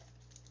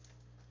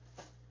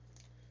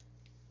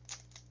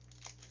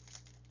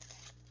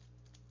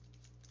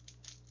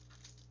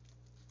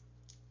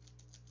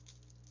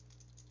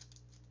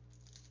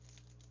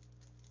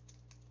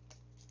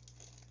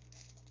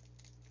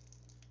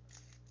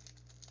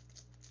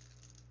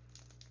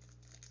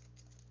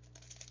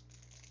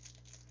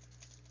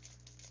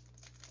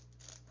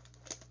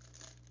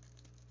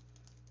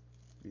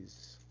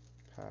 These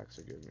packs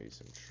are giving me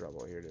some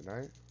trouble here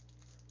tonight.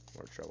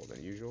 More trouble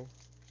than usual.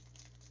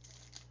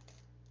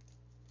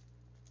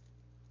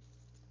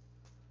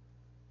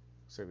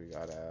 So we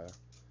got a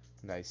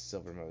nice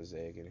silver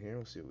mosaic in here.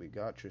 We'll see what we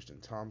got. Tristan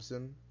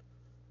Thompson,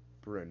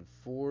 Bryn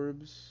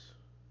Forbes.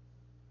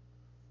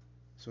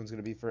 This one's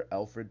going to be for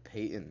Elfrid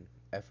Payton.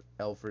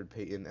 Elfrid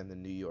Payton and the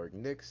New York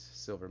Knicks.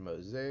 Silver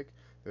mosaic.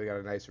 Then we got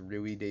a nice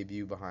Rui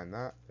debut behind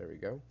that. There we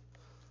go.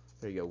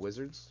 There you go,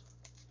 Wizards.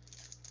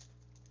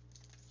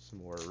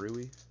 Some more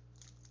Rui.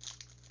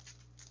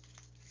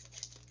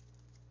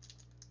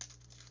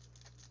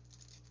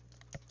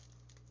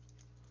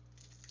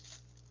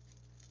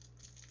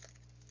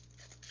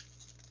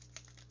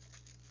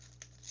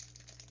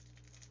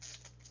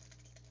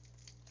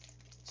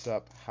 What's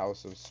up,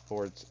 House of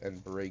Sports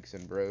and Breaks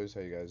and Bros? How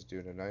you guys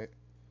doing tonight?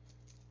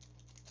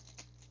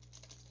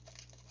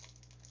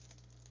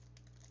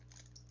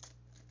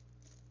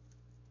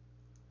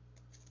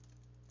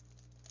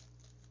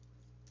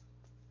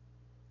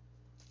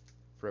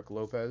 Brooke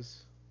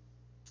Lopez,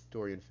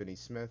 Dorian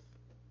Finney-Smith,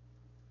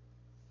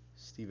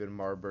 Stephen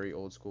Marbury,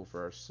 old school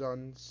for our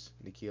Suns,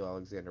 Nickeil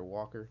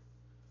Alexander-Walker.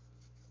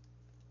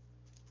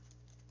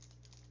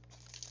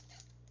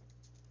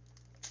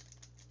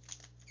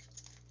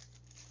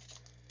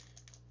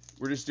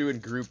 We're just doing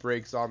group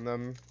breaks on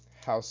them.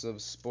 House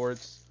of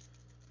Sports.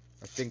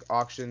 I think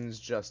auctions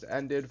just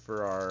ended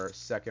for our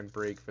second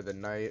break for the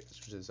night,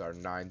 which is our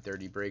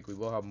 9:30 break. We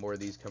will have more of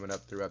these coming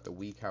up throughout the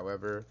week,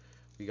 however.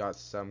 We got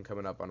some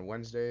coming up on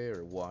Wednesday,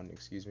 or one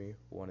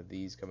of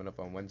these coming up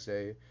on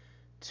Wednesday,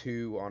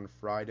 2 on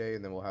Friday,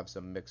 and then we'll have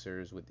some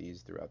mixers with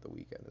these throughout the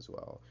weekend as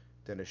well.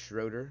 Dennis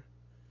Schroeder,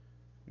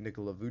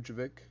 Nikola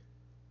Vucevic.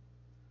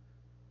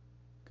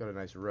 Got a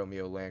nice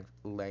Romeo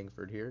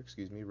Langford here,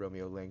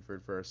 Romeo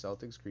Langford for our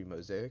Celtics, green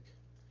mosaic.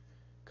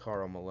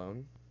 Karl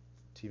Malone,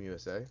 Team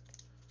USA,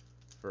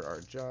 for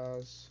our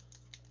Jazz.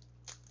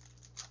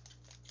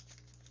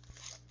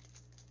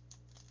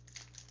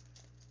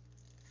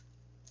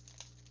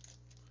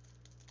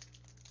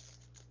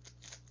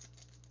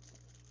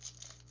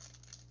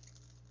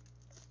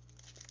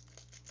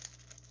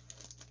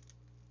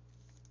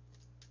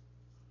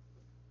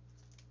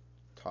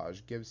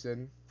 Taj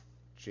Gibson,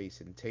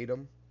 Jason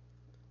Tatum.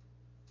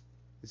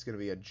 It's going to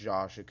be a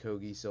Josh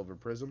Okogie Silver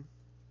Prism.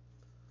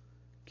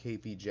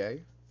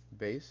 KPJ,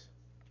 base.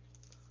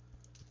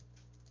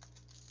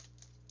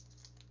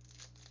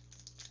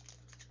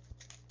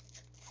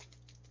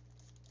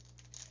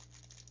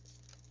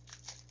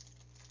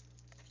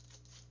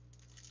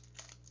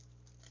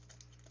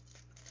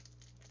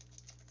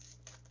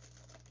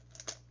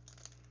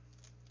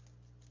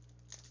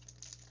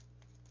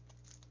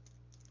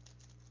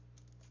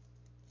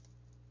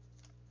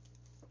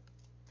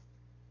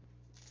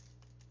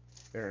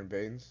 Aaron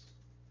Baines,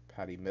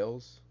 Patty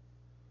Mills,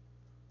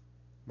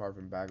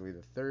 Marvin Bagley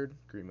III,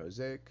 green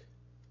mosaic,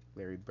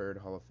 Larry Bird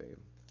Hall of Fame.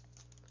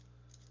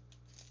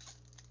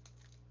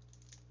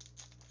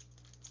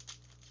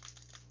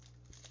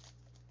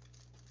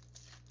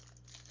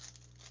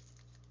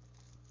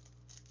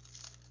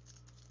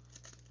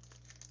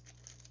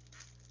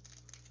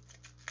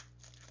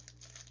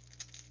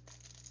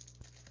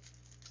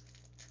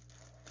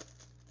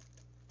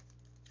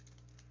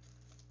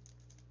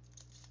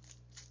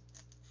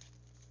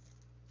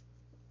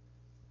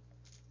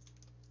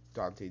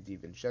 Dante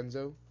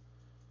DiVincenzo,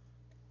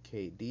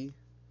 KD,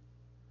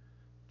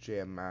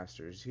 Jam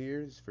Masters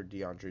here is for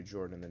DeAndre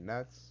Jordan and the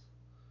Nets,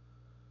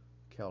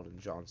 Keldon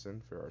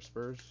Johnson for our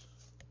Spurs.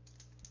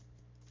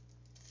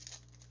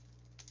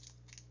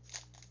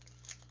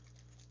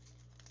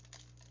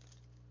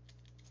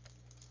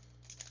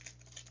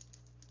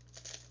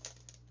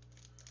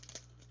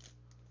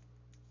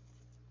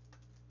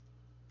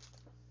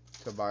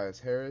 Tobias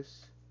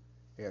Harris,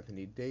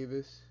 Anthony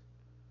Davis,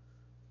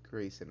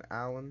 Grayson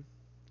Allen,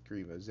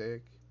 green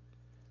Mosaic,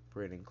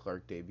 Brandon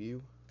Clark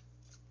debut,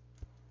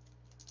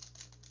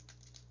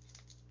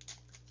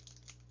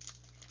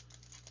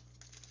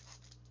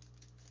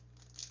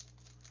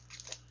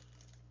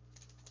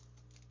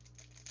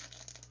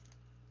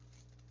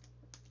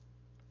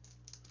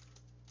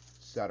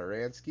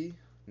 Sadaransky,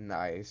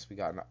 nice, we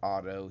got an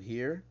auto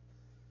here.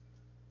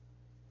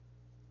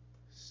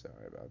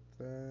 Sorry about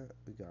that.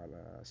 We got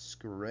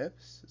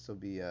Scripps. This will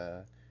be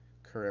a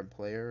current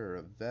player or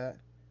a vet.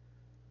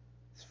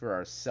 It's for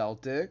our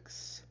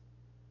Celtics.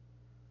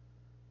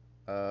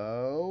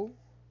 Oh.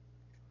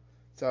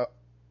 So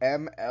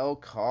ML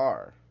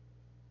Carr.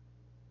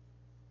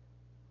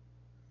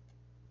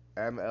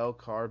 ML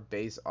Carr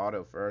base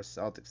auto for our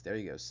Celtics. There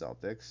you go,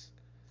 Celtics.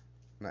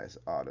 Nice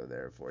auto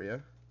there for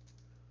you.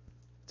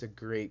 It's a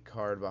great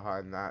card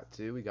behind that,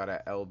 too. We got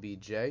a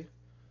LBJ.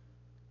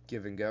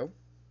 Give and go.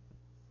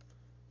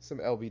 Some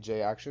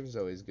LBJ action is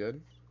always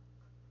good.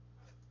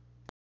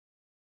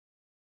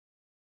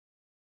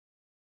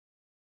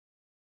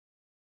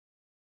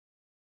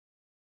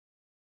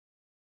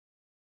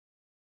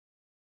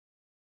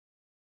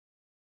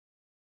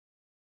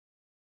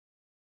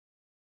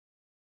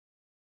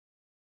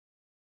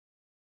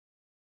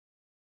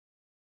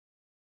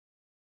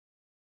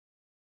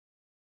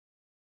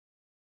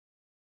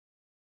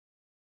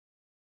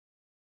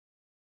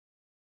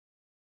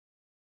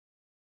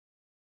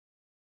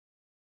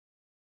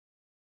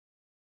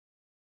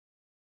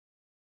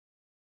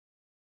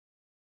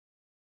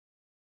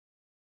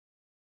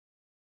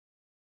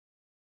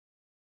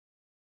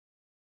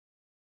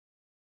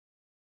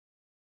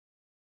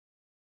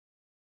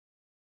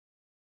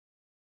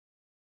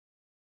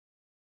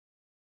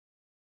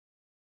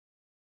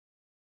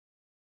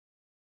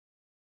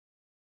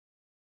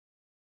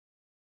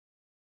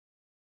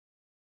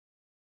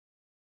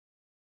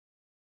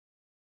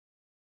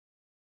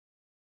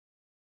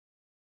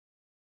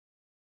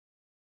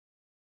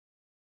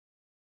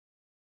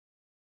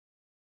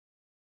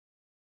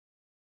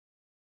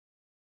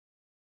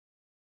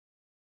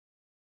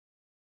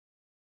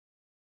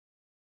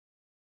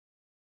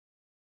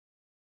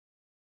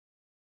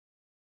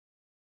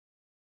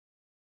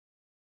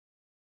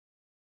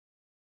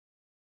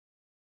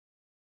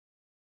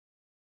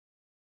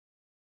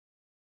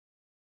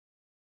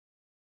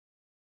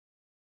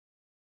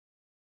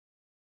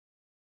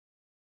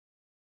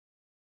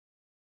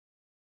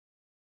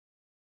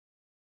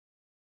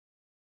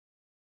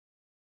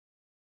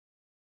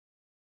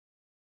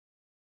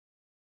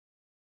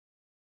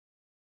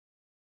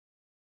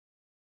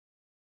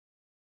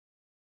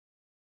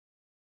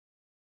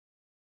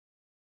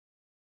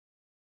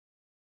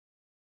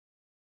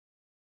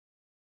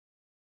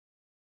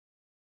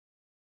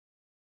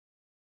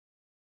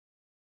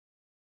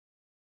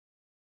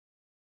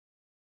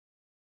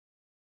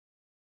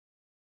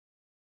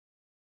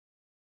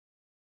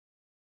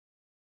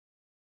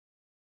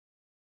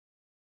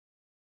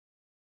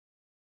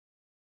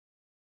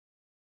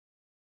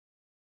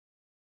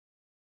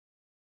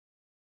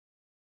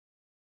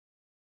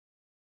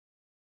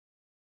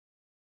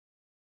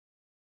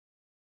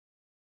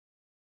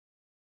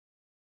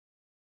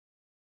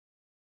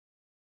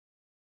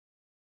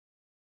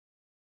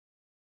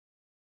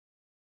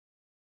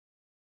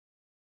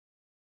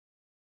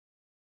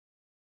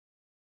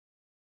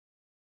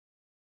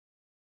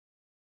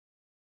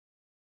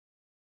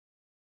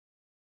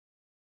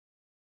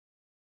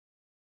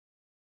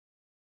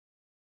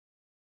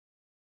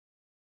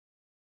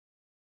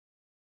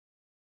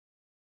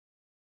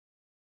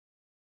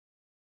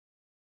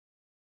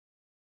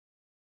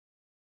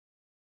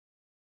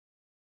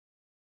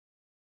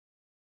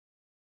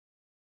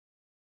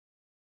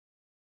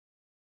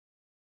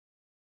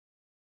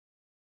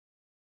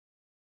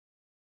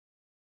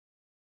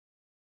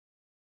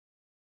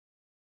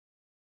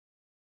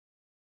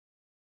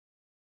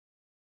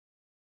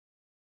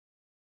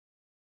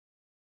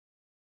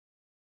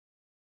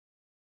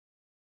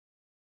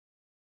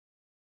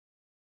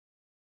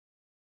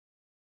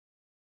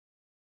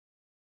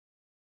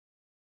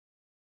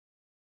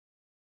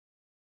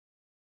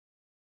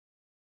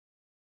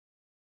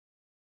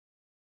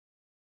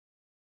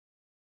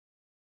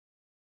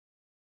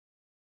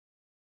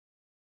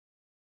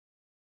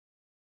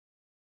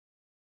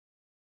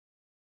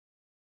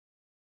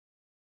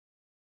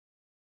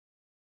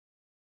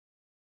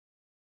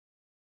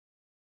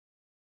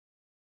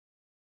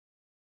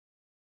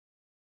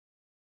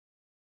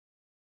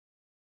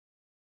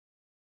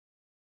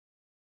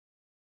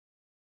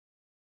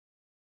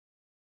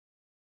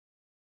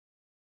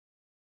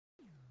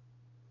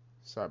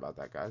 Sorry about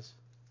that, guys.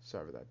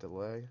 Sorry for that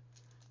delay.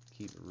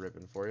 Keep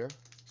ripping for you.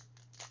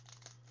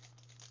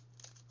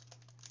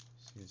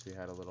 Seems we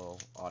had a little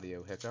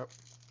audio hiccup.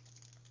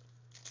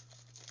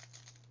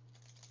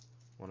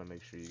 Want to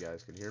make sure you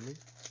guys can hear me.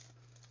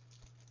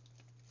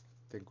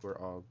 Think we're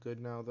all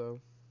good now, though.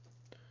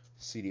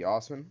 C.D.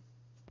 Osman.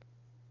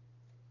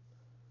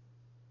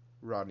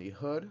 Rodney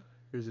Hood.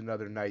 Here's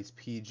another nice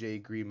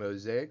PJ Green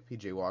Mosaic.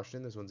 PJ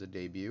Washington. This one's a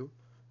debut.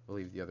 I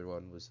believe the other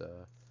one was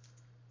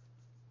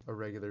a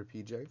regular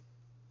PJ.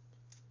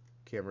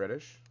 Cam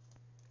Reddish.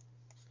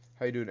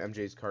 How you doing,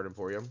 MJ's Card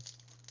Emporium?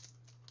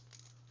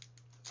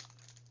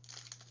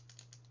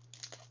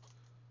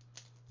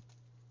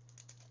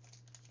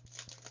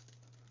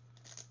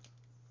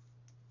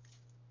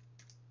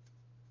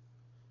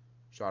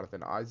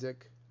 Jonathan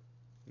Isaac.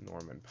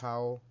 Norman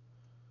Powell.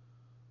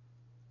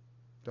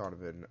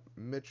 Donovan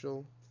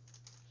Mitchell.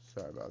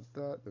 Sorry about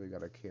that. Then we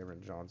got a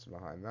Cameron Johnson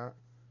behind that.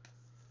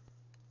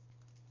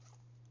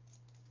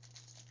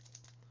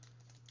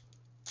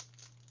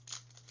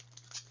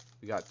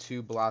 We got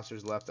 2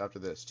 blasters left after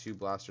this. 2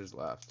 blasters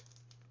left.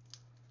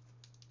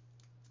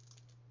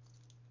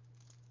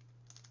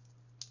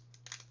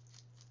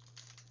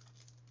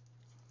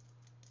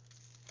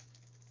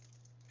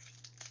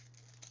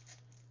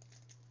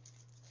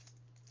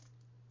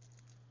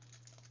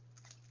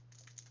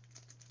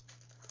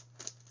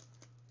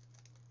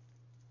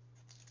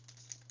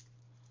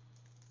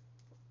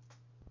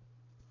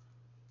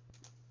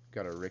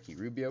 Got a Ricky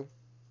Rubio.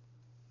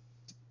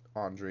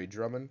 Andre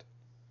Drummond.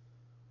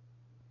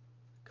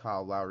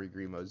 Kyle Lowry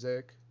Green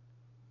Mosaic.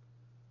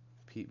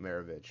 Pete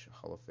Maravich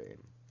Hall of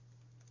Fame.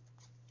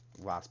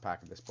 Last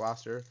pack of this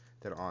blaster.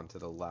 Then on to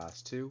the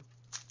last 2.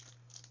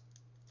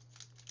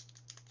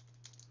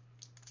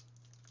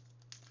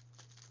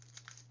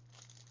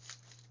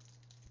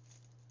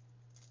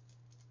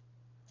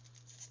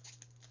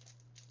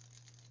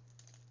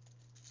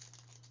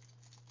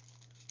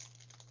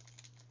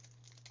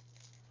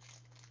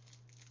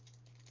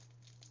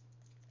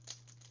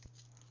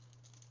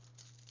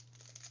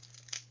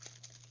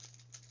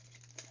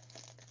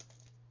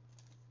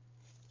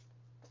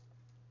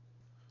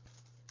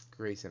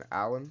 Grayson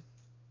Allen.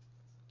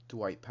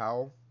 Dwight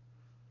Powell.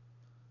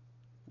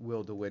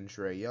 Will DeWin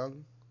Trae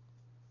Young.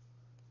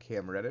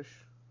 Cam Reddish.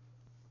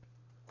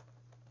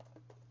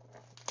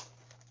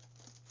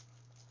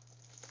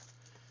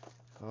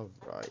 Alright.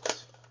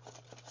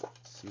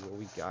 Let's see what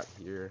we got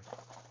here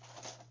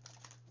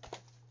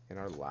in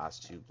our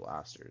last 2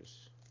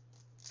 blasters.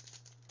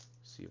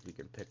 See if we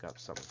can pick up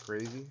something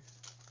crazy.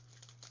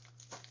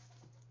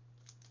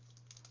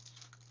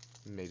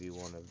 Maybe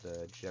one of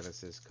the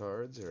Genesis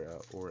cards or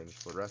orange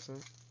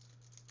fluorescent.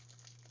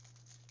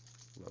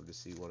 Love to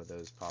see one of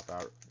those pop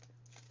out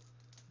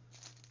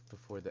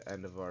before the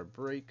end of our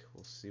break.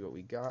 We'll see what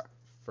we got.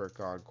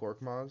 Furkan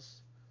Korkmaz.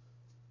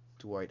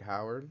 Dwight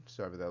Howard.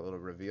 Sorry for that little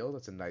reveal.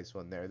 That's a nice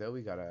one there, though.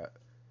 We got a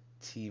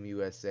Team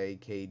USA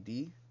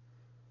KD.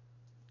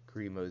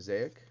 Green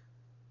Mosaic.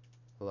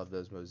 I love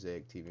those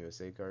Mosaic Team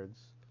USA cards.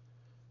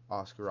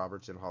 Oscar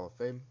Robertson Hall of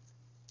Fame.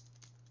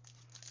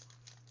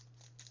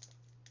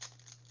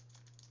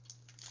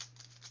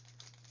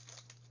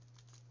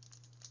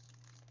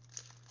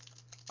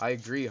 I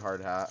agree,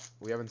 Hard Hat.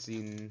 We haven't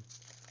seen...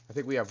 I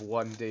think we have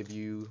one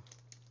debut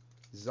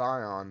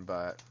Zion,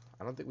 but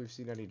I don't think we've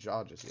seen any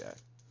Ja just yet.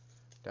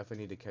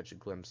 Definitely need to catch a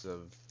glimpse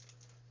of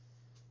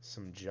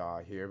some Ja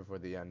here before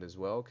the end as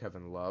well.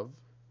 Kevin Love.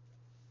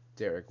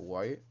 Derek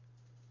White.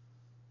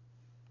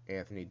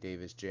 Anthony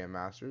Davis Jam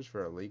Masters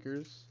for our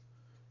Lakers.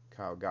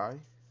 Kyle Guy.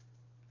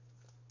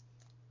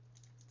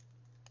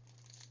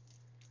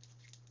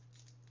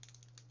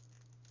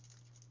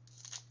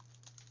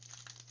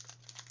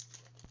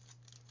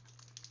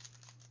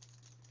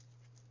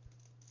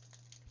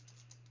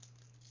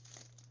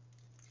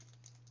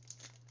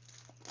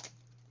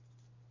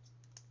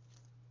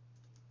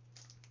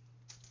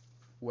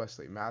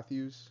 Wesley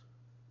Matthews.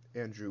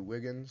 Andrew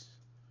Wiggins.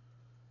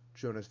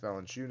 Jonas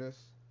Valanciunas.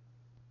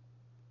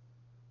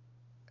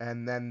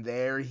 And then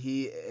there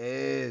he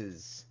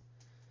is.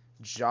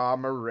 Ja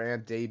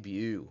Morant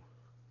debut.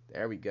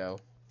 There we go.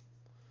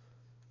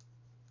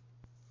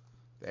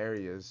 There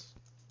he is.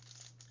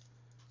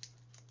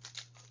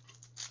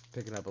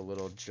 Picking up a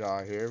little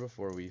Ja here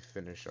before we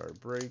finish our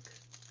break.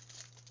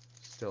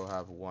 Still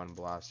have 1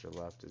 blaster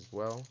left as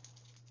well.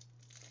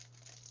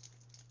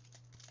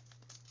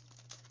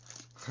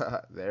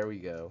 There we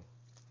go.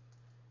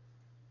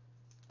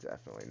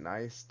 Definitely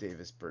nice.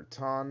 Davis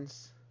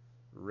Bertans.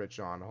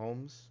 Richaun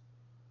Holmes.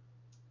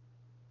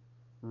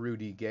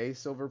 Rudy Gay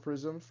Silver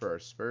Prism for our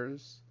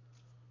Spurs.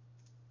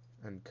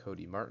 And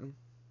Cody Martin.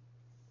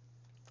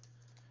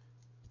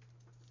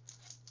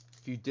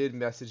 If you did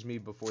message me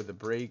before the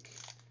break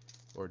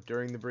or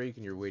during the break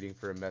and you're waiting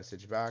for a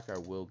message back, I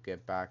will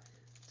get back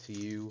to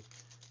you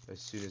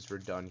as soon as we're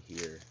done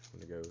here.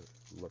 I'm going to go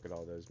look at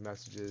all those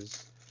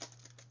messages.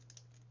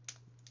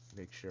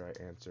 Make sure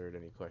I answered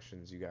any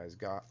questions you guys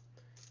got.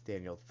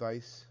 Daniel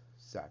Theis,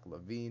 Zach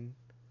LaVine,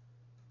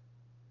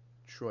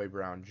 Troy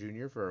Brown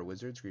Jr. for our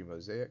Wizards, Green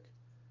Mosaic.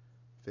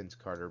 Vince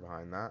Carter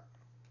behind that.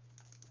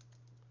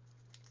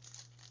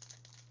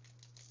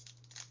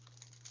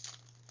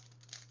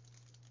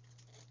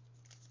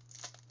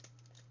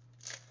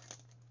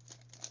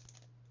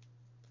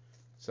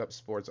 Sup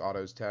Sports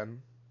Autos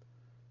 10.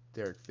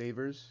 Derek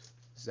Favors,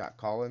 Zach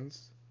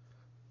Collins,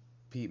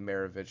 Pete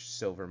Maravich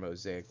Silver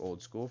Mosaic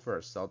Old School for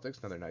our Celtics.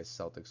 Another nice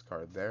Celtics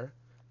card there.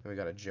 Then we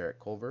got a Jarrett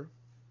Culver.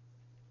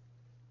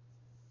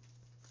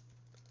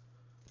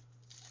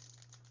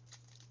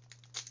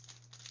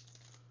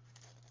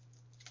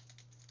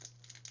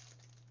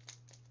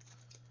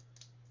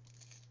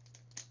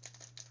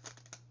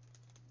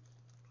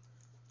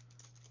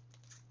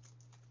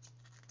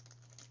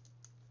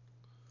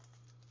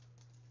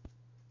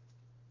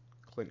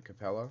 Clint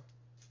Capella.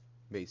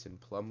 Mason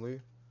Plumlee.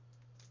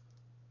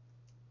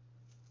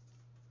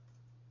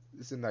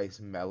 This is a nice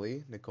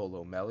Melly,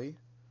 Nicolo Melly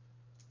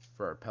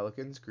for our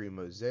Pelicans, green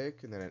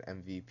mosaic, and then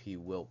an MVP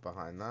Wilt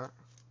behind that.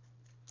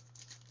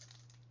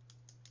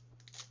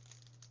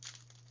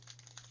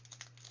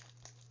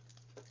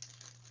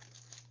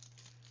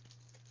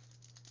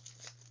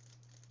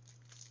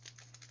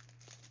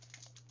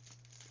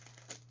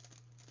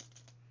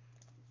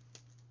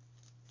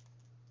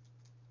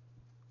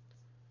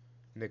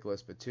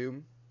 Nicholas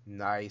Batum.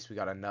 Nice, we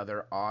got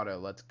another auto.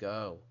 Let's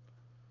go.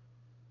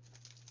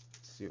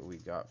 Let's see what we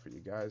got for you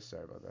guys.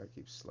 Sorry about that.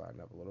 Keep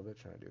sliding up a little bit,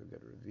 trying to do a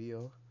good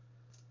reveal.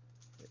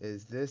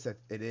 Is this a,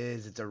 it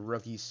is. It's a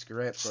rookie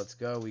script. Let's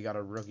go. We got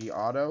a rookie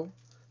auto.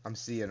 I'm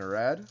seeing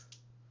red.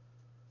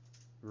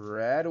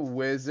 Red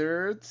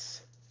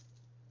Wizards.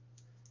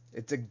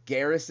 It's a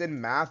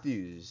Garrison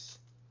Matthews.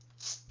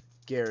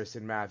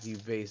 Garrison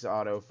Matthews base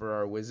auto for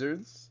our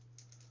Wizards.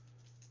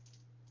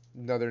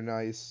 Another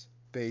nice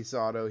base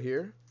auto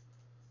here.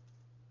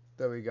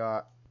 Then we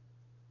got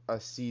a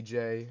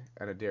CJ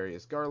and a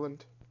Darius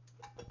Garland.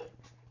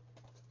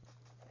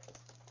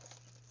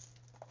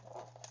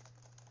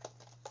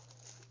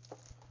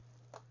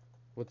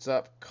 What's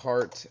up,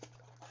 Cart?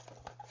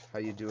 How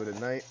you doing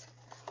tonight?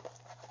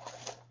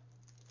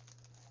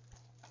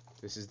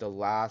 This is the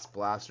last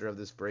blaster of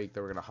this break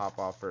that we're going to hop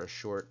off for a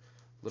short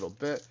little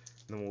bit.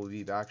 And then we'll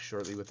be back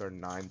shortly with our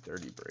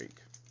 9:30 break.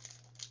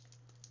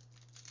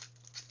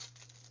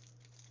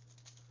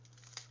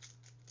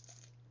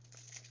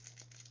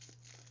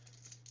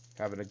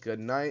 Having a good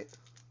night.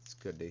 It's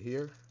good to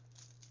hear.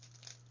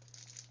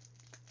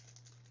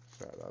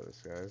 Sorry about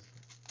this, guys.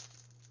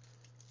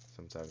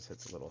 Sometimes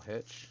hits a little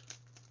hitch.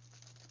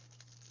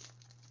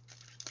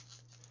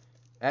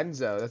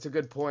 Enzo, that's a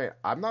good point.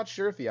 I'm not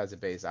sure if he has a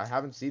base. I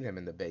haven't seen him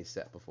in the base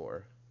set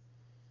before.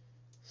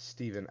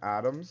 Steven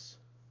Adams.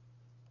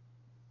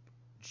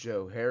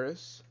 Joe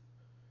Harris.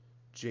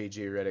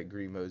 JJ Redick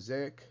green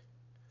mosaic.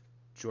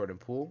 Jordan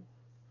Poole.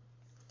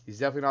 He's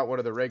definitely not one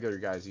of the regular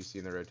guys you see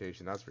in the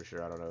rotation, that's for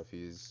sure. I don't know if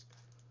he's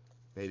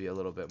maybe a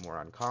little bit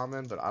more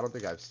uncommon, but I don't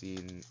think I've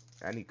seen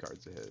any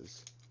cards of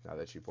his, now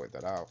that you point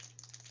that out.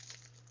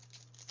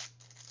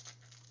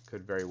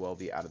 Could very well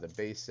be out of the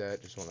base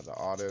set, just one of the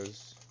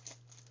autos.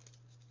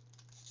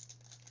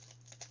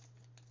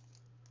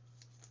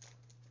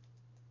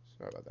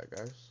 Sorry about that,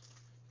 guys.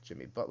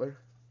 Jimmy Butler.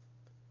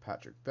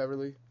 Patrick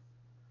Beverly.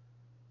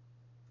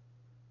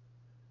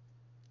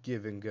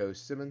 Give and Go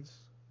Simmons.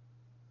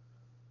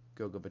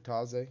 Goga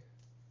Batadze.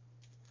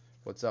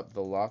 What's up,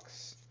 the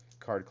Lux?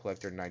 Card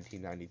Collector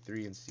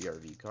 1993 and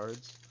CRV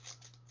cards.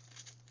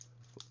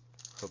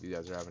 Hope you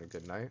guys are having a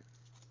good night.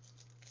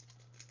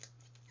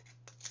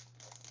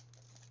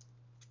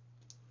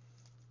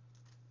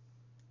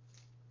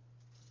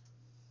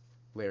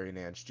 Larry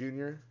Nance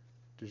Jr.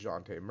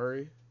 DeJounte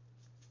Murray.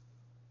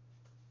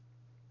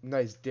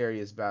 Nice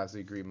Darius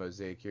Bazley green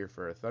mosaic here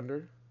for a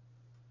Thunder.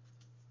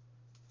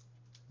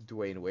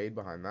 Dwayne Wade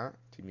behind that.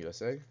 Team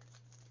USA.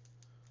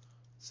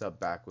 Sub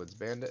Backwoods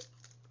Bandit.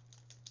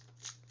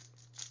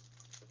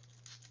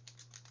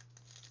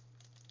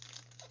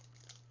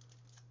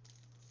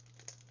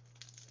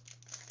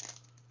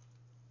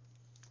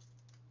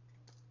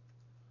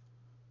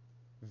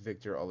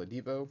 Victor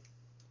Oladipo.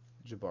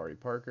 Jabari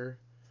Parker.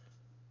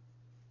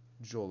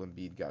 Joel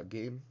Embiid got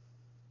game.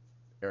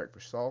 Eric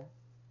Pascal.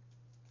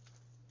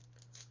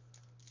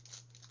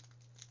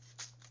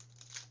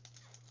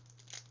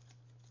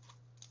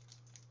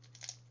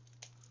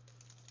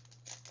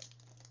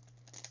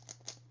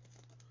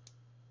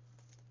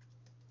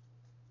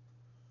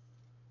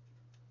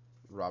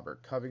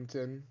 Robert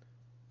Covington.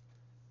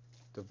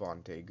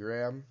 Devontae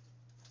Graham.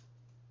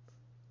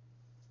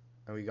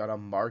 And we got a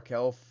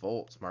Markelle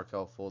Fultz.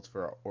 Markelle Fultz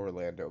for our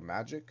Orlando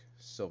Magic.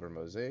 Silver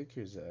mosaic.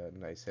 Here's a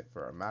nice hit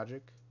for our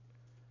Magic.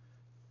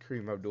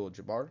 Kareem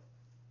Abdul-Jabbar.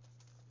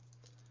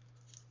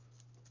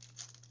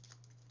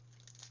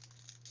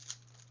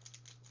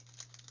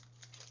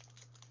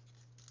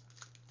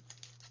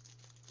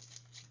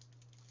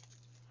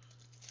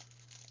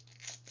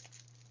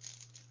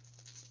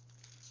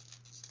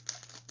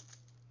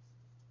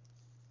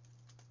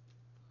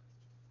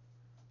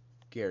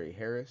 Gary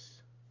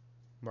Harris.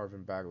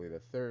 Marvin Bagley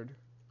III.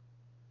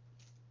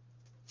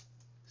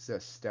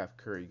 Says Steph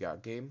Curry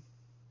got game.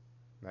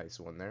 Nice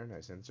one there.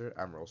 Nice insert.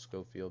 Admiral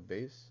Schofield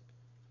base.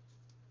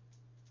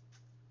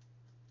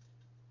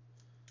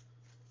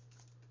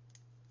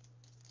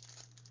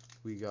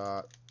 We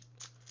got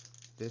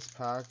this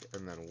pack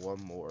and then one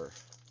more.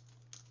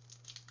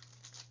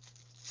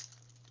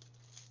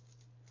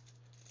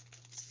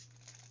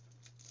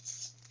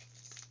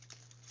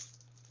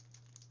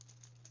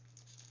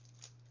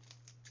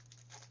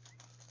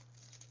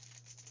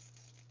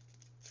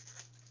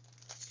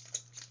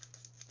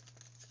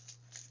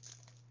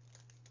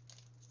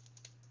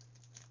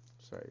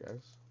 Sorry,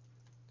 guys.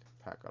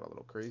 Pack got a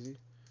little crazy.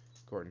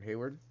 Gordon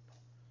Hayward.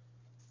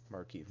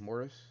 Markieff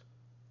Morris.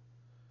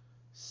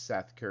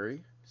 Seth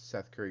Curry.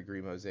 Seth Curry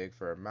green mosaic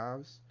for our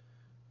Mavs.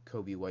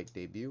 Kobe White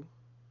debut.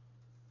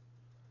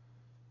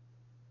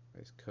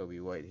 Nice Kobe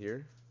White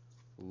here.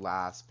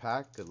 Last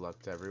pack. Good luck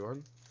to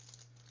everyone.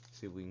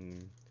 See if we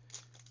can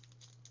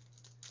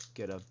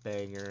get a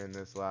banger in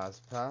this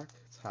last pack.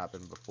 It's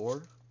happened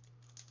before.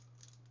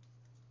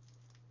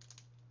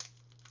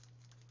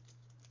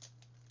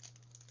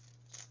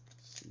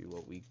 See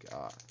what we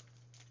got.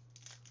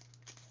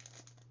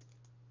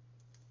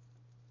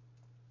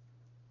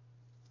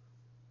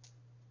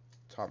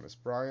 Thomas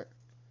Bryant.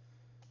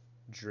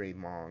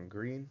 Draymond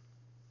Green.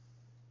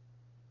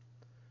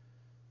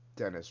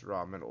 Dennis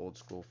Rodman old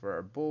school for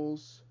our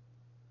Bulls.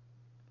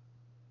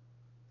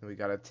 And we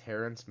got a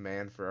Terrence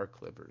Mann for our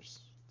Clippers.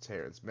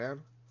 Terrence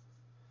Mann.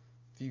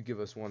 If you give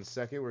us 1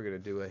 second, we're going to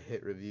do a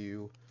hit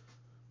review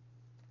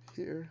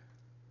here.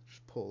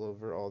 Just pull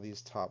over all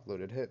these top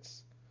loaded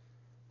hits.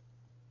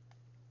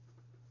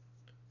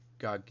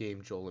 Got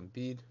game Joel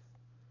Embiid.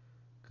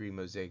 Green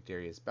mosaic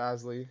Darius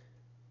Bazley.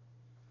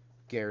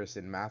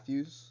 Garrison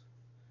Matthews.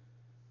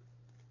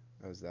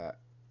 That was that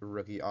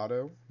rookie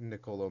auto.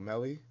 Nicolo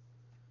Melli.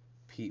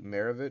 Pete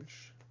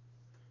Maravich.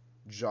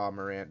 Ja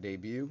Morant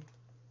debut.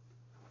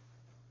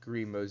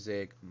 Green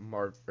mosaic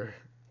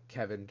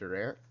Kevin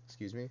Durant.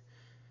 Excuse me.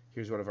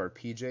 Here's one of our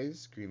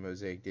PJs. Green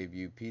mosaic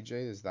debut PJ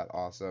is that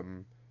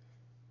awesome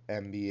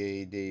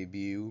NBA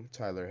debut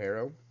Tyler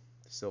Herro.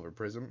 Silver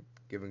Prism.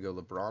 Give and go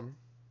LeBron.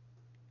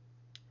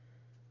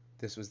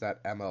 This was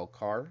that ML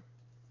Carr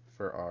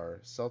for our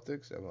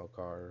Celtics. ML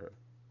Carr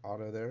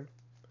auto there.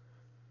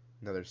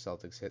 Another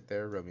Celtics hit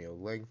there. Romeo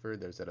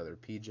Langford. There's that other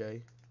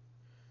PJ.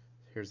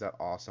 Here's that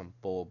awesome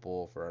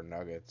Bull for our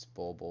Nuggets.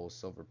 Bull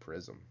Silver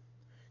Prism.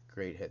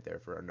 Great hit there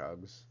for our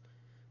Nugs.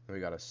 Then we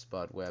got a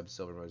Spud Webb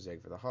Silver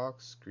Mosaic for the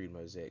Hawks. Green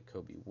Mosaic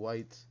Kobe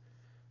White.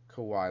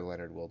 Kawhi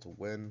Leonard will to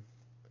win.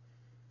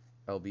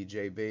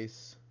 LBJ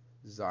base.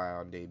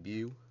 Zion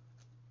debut.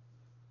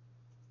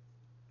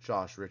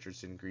 Josh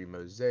Richardson Green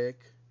Mosaic.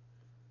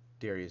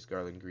 Darius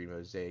Garland Green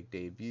Mosaic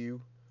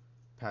debut.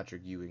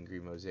 Patrick Ewing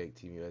Green Mosaic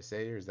Team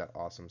USA. Here's that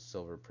awesome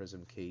Silver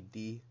Prism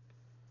KD.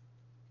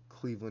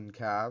 Cleveland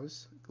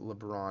Cavs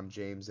LeBron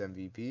James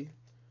MVP.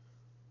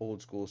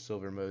 Old school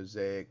Silver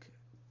Mosaic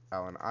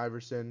Allen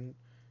Iverson.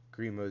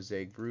 Green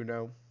Mosaic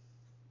Bruno.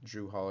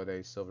 Drew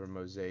Holiday Silver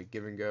Mosaic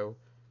Give and Go.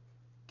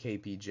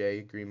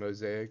 KPJ Green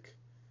Mosaic.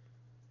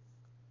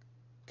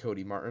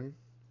 Cody Martin.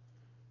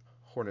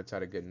 Hornets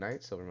had a good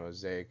night. Silver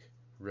Mosaic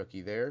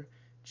rookie there.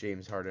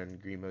 James Harden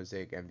Green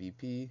Mosaic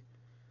MVP.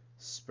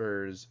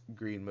 Spurs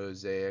Green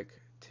Mosaic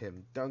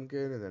Tim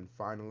Duncan. And then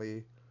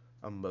finally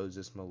a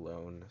Moses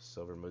Malone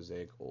Silver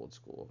Mosaic Old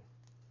School.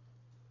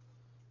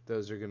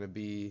 Those are going to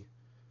be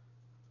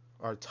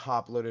our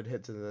top loaded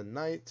hits of the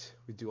night.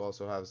 We do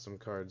also have some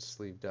cards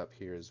sleeved up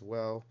here as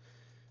well.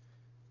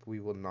 We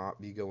will not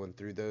be going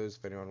through those.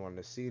 If anyone wanted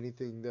to see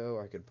anything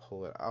though, I could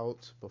pull it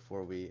out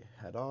before we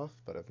head off.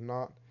 But if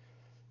not,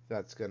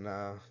 that's going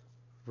to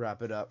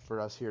wrap it up for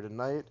us here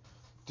tonight.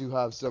 Do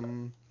have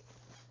some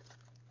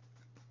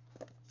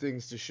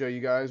things to show you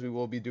guys. We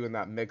will be doing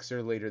that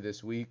mixer later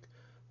this week.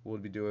 We'll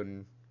be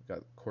doing, got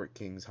Court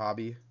King's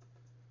Hobby,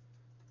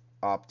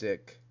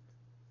 Optic,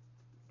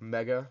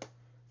 Mega,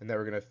 and then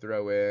we're going to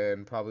throw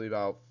in probably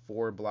about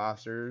 4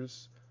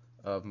 blasters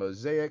of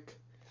Mosaic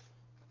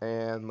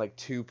and like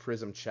 2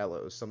 Prism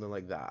Cellos, something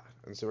like that.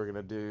 And so we're going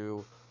to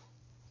do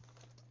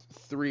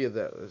 3 of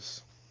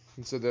those.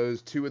 And so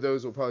those 2 of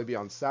those will probably be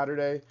on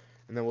Saturday,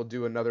 and then we'll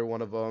do another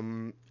one of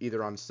them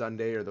either on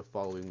Sunday or the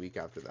following week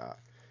after that.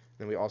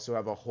 Then we also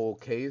have a whole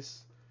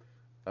case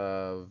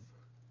of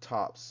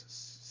Topps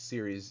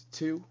Series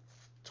 2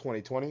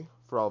 2020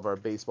 for all of our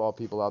baseball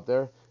people out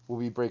there. We'll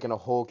be breaking a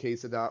whole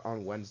case of that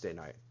on Wednesday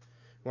night.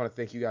 I want to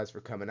thank you guys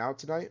for coming out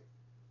tonight.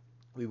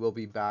 We will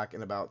be back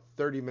in about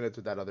 30 minutes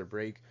with that other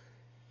break.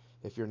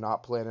 If you're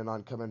not planning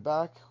on coming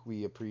back,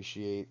 we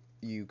appreciate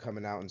you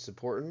coming out and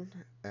supporting.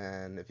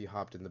 And if you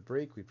hopped in the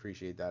break, we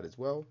appreciate that as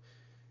well.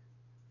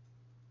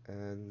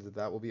 And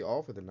that will be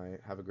all for the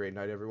night. Have a great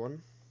night,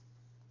 everyone.